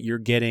fact that you're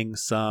getting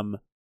some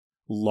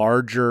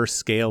larger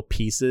scale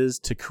pieces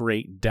to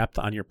create depth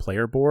on your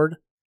player board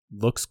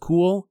looks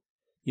cool.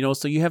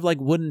 So you have like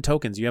wooden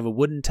tokens, you have a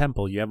wooden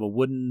temple, you have a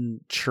wooden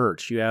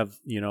church, you have,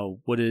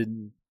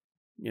 wooden,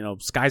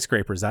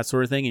 skyscrapers, that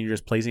sort of thing, and you're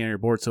just placing on your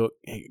board. So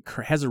it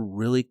has a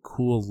really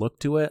cool look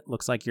to it.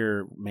 Looks like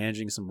you're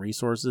managing some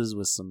resources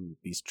with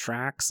these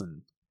tracks,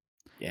 and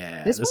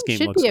yeah, this game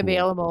should be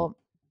cool.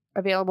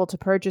 available to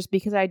purchase,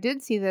 because I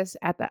did see this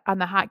on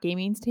the Hot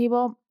Gaming's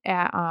table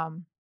at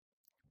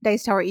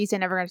Dice Tower East. I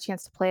never got a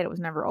chance to play it. It was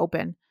never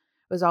open.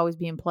 It was always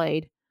being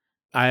played.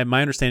 My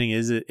understanding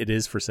is it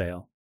is for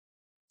sale.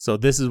 So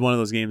this is one of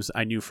those games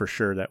I knew for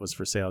sure that was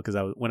for sale,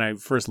 because when I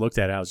first looked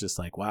at it, I was just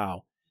like,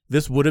 wow.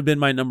 This would have been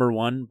my number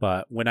one,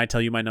 but when I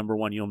tell you my number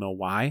one, you'll know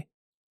why.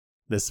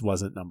 This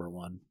wasn't number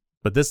one.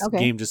 But this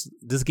game just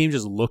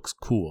looks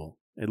cool.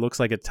 It looks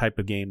like a type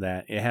of game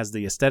that it has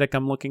the aesthetic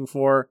I'm looking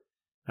for.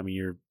 I mean,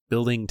 you're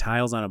building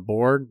tiles on a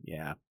board.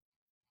 Yeah.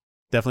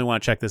 Definitely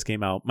want to check this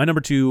game out. My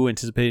number 2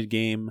 anticipated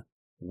game,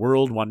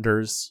 World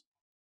Wonders.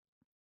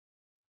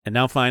 And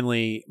now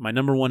finally, my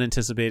number 1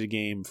 anticipated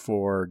game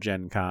for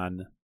Gen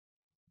Con.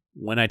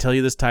 When I tell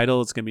you this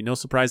title, it's going to be no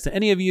surprise to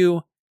any of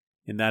you,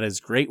 and that is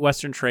Great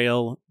Western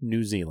Trail,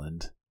 New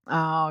Zealand.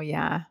 Oh,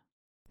 yeah.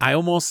 I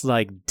almost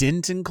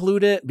didn't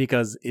include it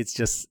because it's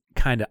just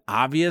kind of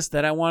obvious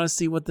that I want to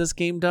see what this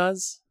game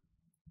does.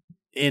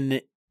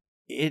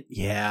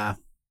 Yeah.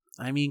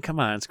 I mean, come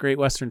on, it's Great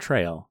Western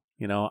Trail.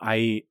 You know,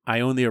 I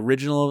own the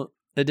original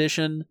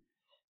edition.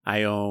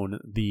 I own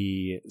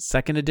the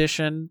second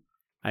edition.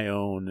 I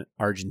own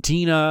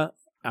Argentina.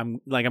 I'm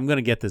going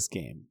to get this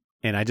game.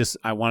 And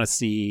I want to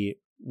see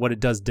what it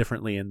does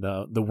differently in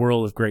the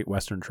world of Great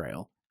Western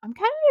Trail. I'm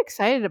kind of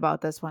excited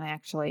about this one,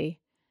 actually.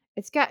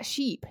 It's got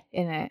sheep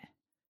in it.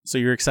 So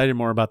you're excited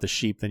more about the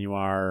sheep than you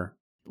are...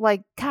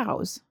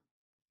 cows.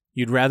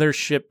 You'd rather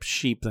ship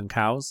sheep than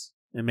cows?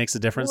 It makes a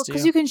difference to you?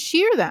 Because you can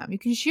shear them. You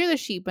can shear the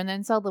sheep and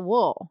then sell the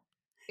wool.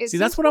 See,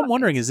 that's what I'm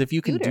wondering is if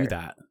you can do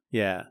that.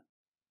 Yeah.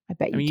 I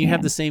bet you can. I mean, you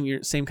have the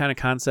same kind of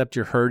concept.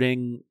 You're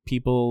herding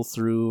people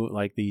through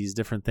these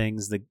different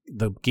things.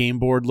 The game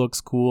board looks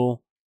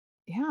cool.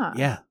 Yeah.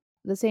 Yeah.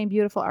 The same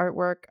beautiful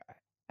artwork.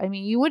 I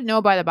mean, you wouldn't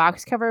know by the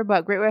box cover,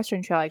 but Great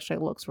Western Trail actually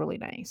looks really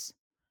nice.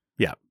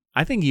 Yeah.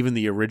 I think even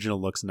the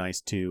original looks nice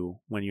too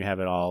when you have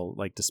it all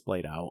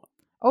displayed out.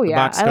 Oh, yeah. The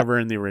box cover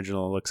in the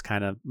original looks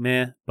kind of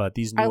meh, but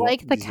these new... I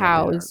like the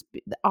cows.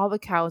 All the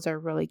cows are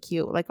really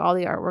cute. All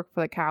the artwork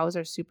for the cows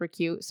are super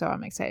cute, so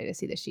I'm excited to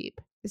see the sheep.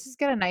 This has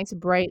got a nice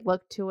bright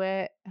look to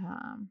it.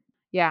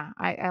 Yeah,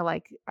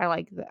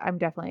 I'm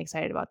definitely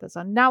excited about this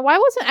one. Now, why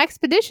wasn't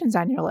Expeditions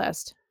on your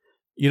list?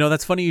 You know,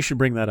 that's funny you should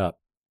bring that up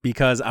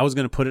because I was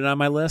going to put it on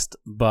my list,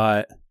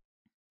 but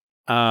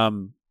I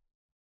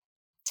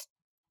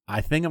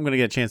think I'm going to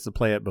get a chance to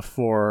play it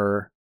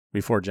before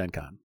Gen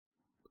Con.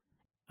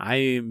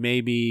 I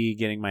may be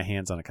getting my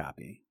hands on a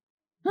copy.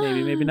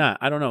 Maybe not.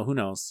 I don't know. Who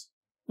knows?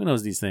 Who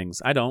knows these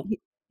things? I don't.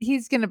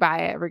 He's going to buy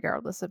it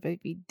regardless of if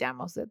he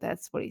demos it.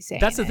 That's what he's saying.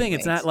 That's the thing.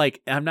 It's not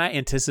I'm not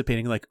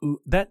anticipating ooh,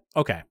 that,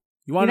 okay.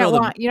 You want to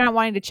know you're not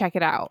wanting to check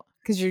it out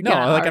because you're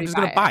I'm just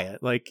going to buy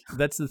it.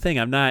 That's the thing.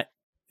 I'm not,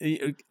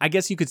 I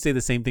guess you could say the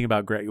same thing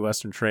about Great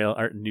Western Trail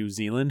or New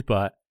Zealand,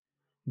 but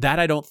that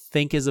I don't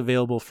think is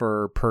available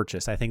for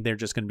purchase. I think they're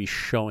just going to be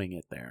showing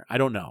it there. I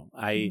don't know.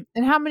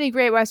 And how many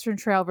Great Western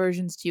Trail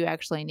versions do you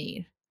actually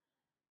need?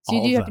 So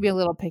you do have to be a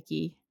little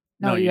picky.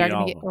 No, you are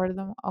going to get rid of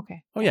them?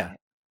 Okay. Oh, yeah.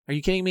 Are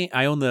you kidding me?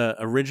 I own the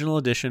original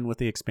edition with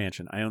the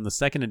expansion. I own the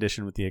second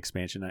edition with the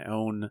expansion. I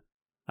own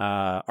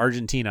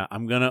Argentina.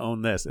 I'm going to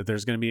own this. If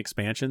there's going to be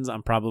expansions,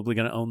 I'm probably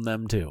going to own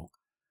them too.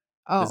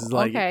 Oh,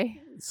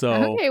 okay. So,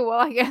 okay, well,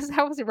 I guess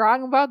I was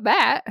wrong about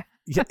that.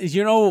 Yeah,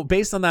 you know,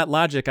 based on that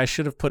logic, I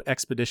should have put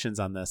Expeditions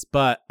on this,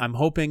 but I'm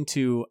hoping,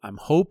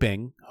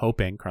 crossing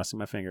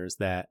my fingers,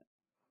 that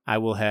I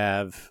will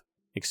have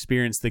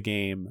experienced the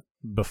game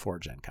before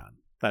Gen Con.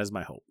 That is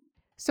my hope.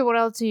 So what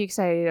else are you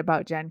excited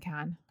about Gen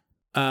Con?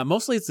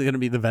 Mostly it's going to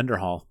be the vendor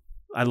hall.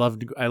 I love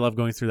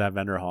going through that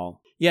vendor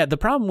hall. Yeah, the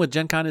problem with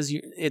Gen Con is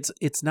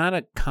it's not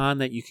a con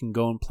that you can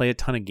go and play a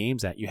ton of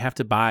games at. You have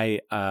to buy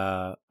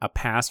a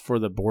pass for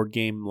the board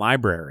game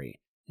library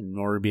in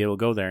order to be able to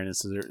go there, and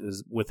it's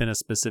within a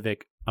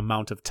specific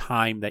amount of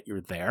time that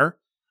you're there.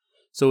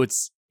 So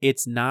it's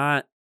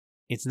not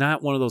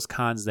one of those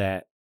cons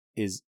that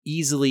is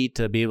easily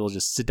to be able to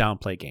just sit down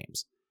and play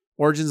games.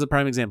 Origin's a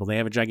prime example. They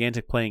have a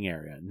gigantic playing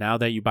area. Now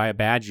that you buy a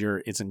badge,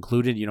 it's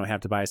included. You don't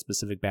have to buy a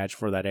specific badge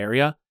for that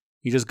area.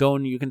 You just go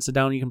and you can sit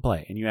down and you can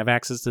play, and you have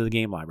access to the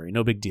game library.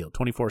 No big deal.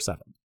 24/7.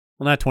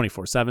 Well, not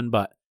 24/7,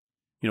 but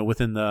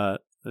within the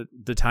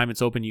time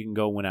it's open, you can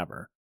go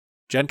whenever.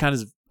 Gen Con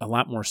is a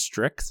lot more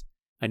strict.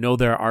 I know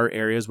there are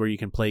areas where you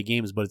can play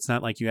games, but it's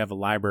not like you have a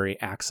library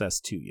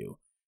access to you.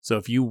 So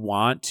if you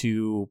want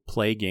to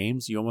play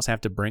games, you almost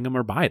have to bring them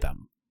or buy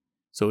them.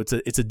 So it's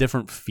a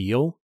different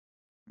feel.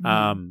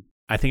 Mm-hmm.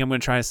 I think I'm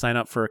going to try to sign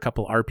up for a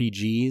couple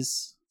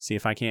RPGs, see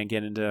if I can't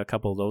get into a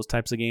couple of those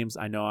types of games.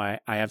 I know I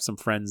have some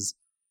friends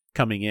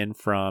coming in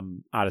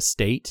from out of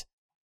state.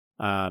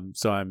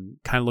 So I'm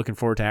kind of looking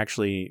forward to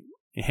actually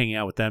hanging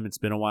out with them. It's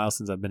been a while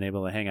since I've been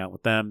able to hang out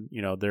with them.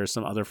 There's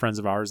some other friends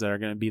of ours that are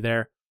going to be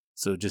there.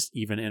 So just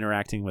even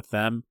interacting with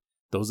them,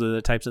 those are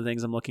the types of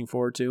things I'm looking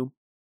forward to.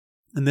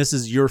 And this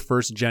is your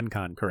first Gen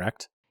Con,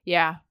 correct?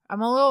 Yeah.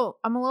 I'm a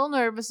little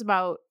nervous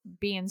about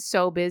being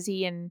so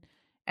busy and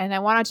I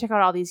want to check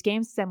out all these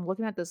games because I'm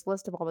looking at this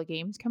list of all the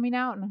games coming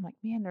out and I'm like,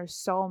 man, there's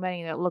so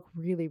many that look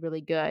really,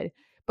 really good.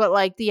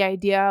 But the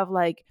idea of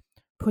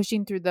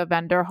pushing through the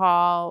vendor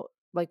hall,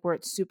 where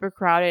it's super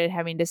crowded,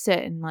 having to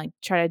sit and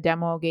try to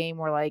demo a game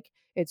where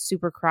it's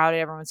super crowded,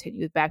 everyone's hitting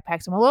you with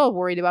backpacks. I'm a little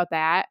worried about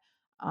that,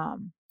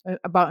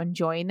 about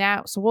enjoying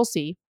that. So we'll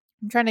see.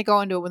 I'm trying to go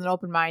into it with an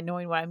open mind,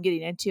 knowing what I'm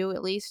getting into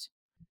at least.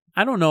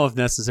 I don't know if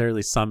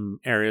necessarily some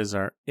areas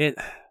are it.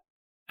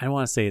 I don't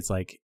want to say it's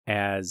like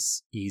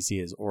as easy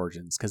as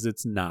Origins because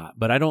it's not,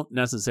 but I don't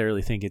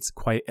necessarily think it's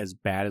quite as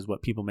bad as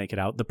what people make it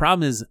out. The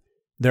problem is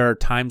there are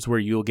times where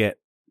you'll get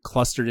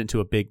clustered into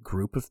a big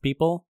group of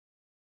people.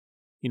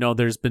 You know,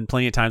 there's been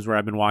plenty of times where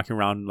I've been walking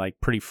around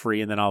like pretty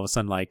free, and then all of a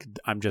sudden, like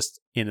I'm just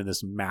into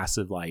this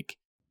massive like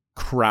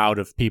crowd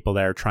of people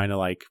that are trying to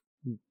like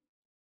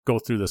go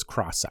through this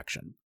cross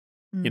section.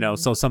 You know,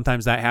 so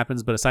sometimes that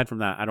happens, but aside from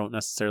that, I don't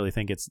necessarily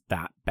think it's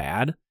that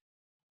bad.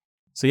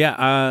 So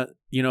yeah,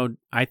 you know,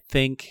 I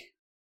think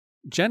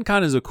Gen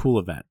Con is a cool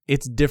event.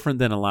 It's different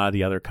than a lot of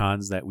the other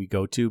cons that we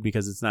go to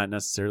because it's not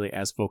necessarily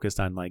as focused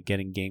on like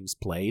getting games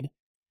played.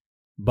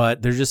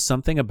 But there's just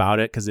something about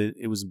it because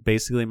it was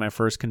basically my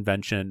first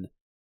convention.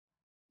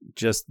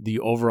 Just the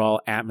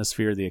overall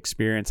atmosphere, the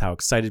experience, how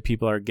excited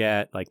people are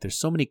get. Like there's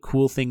so many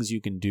cool things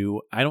you can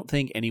do. I don't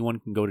think anyone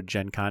can go to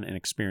Gen Con and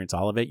experience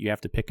all of it. You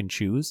have to pick and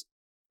choose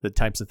the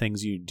types of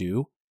things you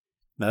do.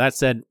 Now that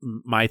said,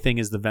 my thing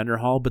is the vendor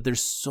hall, but there's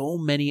so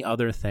many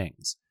other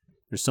things.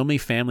 There's so many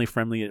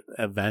family-friendly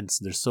events.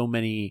 There's so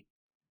many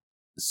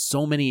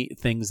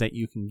things that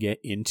you can get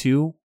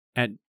into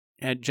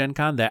at Gen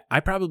Con that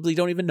I probably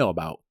don't even know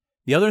about.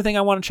 The other thing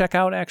I want to check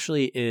out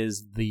actually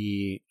is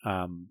the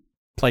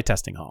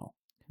playtesting hall.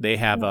 They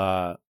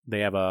have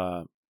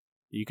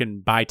you can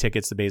buy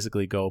tickets to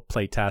basically go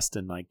play test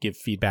and like give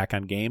feedback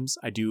on games.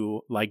 I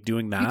do like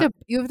doing that.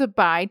 You have to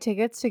buy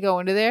tickets to go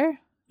into there?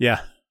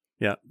 Yeah.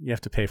 Yeah. You have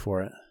to pay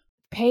for it.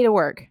 Pay to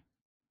work.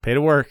 Pay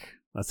to work.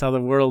 That's how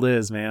the world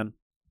is, man.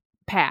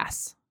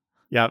 Pass.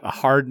 Yeah. A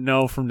hard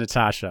no from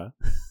Natasha.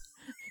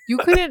 You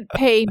couldn't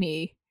pay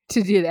me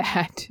to do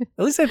that.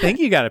 At least I think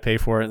you got to pay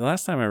for it. The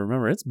last time I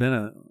remember, it's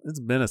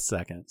been a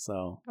second.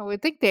 So I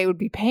would think they would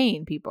be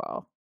paying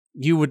people.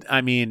 You would,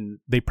 I mean,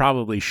 they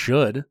probably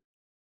should,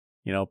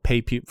 you know,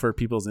 pay for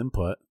people's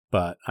input,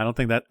 but I don't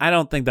think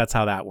that's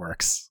how that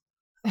works.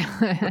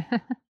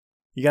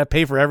 You got to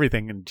pay for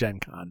everything in Gen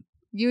Con.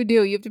 You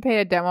do. You have to pay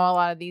to demo a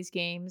lot of these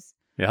games.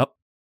 Yep.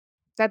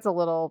 That's a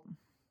little,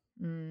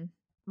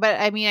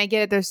 but I mean, I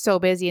get it. They're so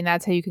busy and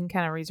that's how you can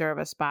kind of reserve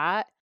a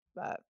spot,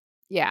 but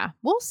yeah,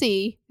 we'll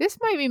see. This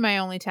might be my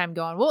only time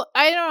going. Well,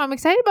 I don't know. I'm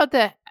excited about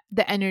the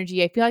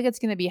energy. I feel like it's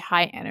going to be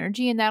high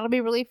energy and that'll be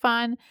really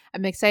fun.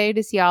 I'm excited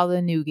to see all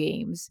the new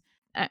games.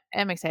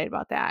 I'm excited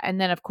about that. And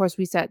then of course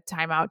we set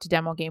time out to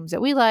demo games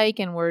that we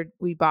like. And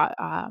we bought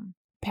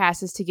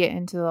passes to get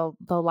into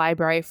the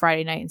library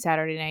Friday night and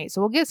Saturday night. So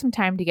we'll get some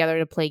time together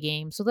to play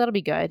games. So that'll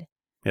be good.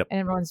 Yep.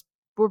 And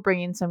we're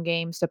bringing some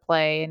games to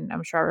play and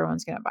I'm sure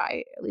everyone's going to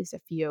buy at least a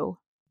few.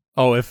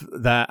 Oh,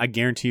 I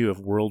guarantee you if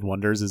World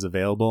Wonders is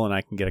available and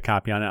I can get a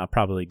copy on it, I'll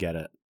probably get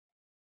it.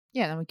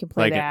 Yeah, then we can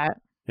play that.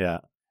 Yeah.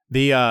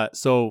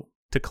 So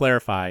to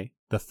clarify,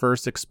 the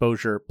first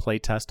exposure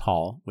playtest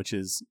hall, which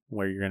is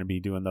where you're going to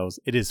be doing those,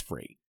 it is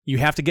free. You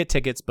have to get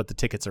tickets, but the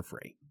tickets are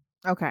free.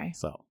 Okay.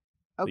 So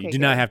you do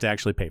not have to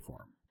actually pay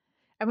for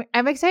them.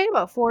 I'm excited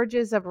about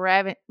Forges of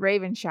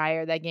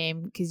Ravenshire, that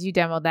game, because you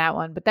demoed that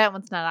one, but that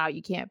one's not out.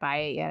 You can't buy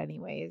it yet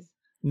anyways.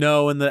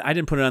 No, and I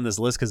didn't put it on this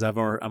list because I'm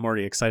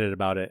already excited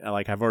about it.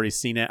 Like I've already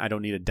seen it. I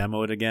don't need to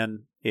demo it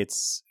again.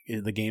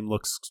 The game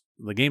looks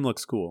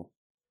cool.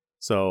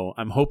 So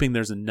I'm hoping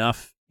there's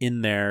enough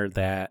in there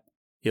that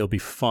it'll be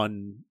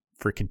fun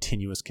for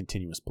continuous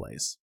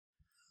plays.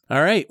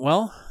 All right,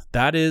 well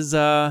that is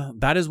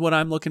what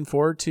I'm looking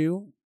forward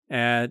to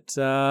at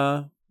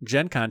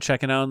Gen Con,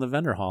 checking out in the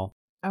vendor hall.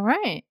 All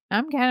right,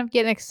 I'm kind of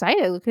getting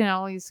excited looking at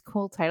all these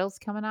cool titles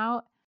coming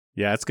out.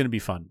 Yeah, it's going to be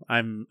fun.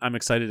 I'm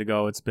excited to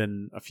go. It's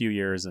been a few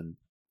years, and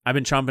I've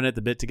been chomping at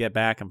the bit to get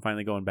back. I'm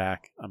finally going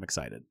back. I'm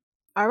excited.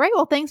 All right.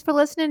 Well, thanks for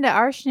listening to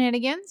our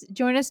shenanigans.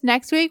 Join us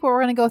next week where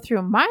we're going to go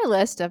through my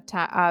list of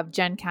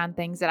Gen Con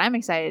things that I'm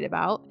excited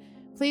about.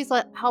 Please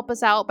help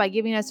us out by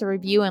giving us a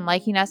review and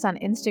liking us on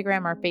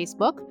Instagram or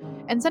Facebook.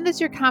 And send us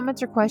your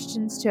comments or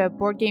questions to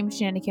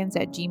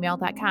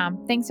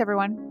boardgameshenanigans@gmail.com. Thanks,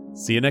 everyone.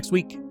 See you next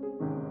week.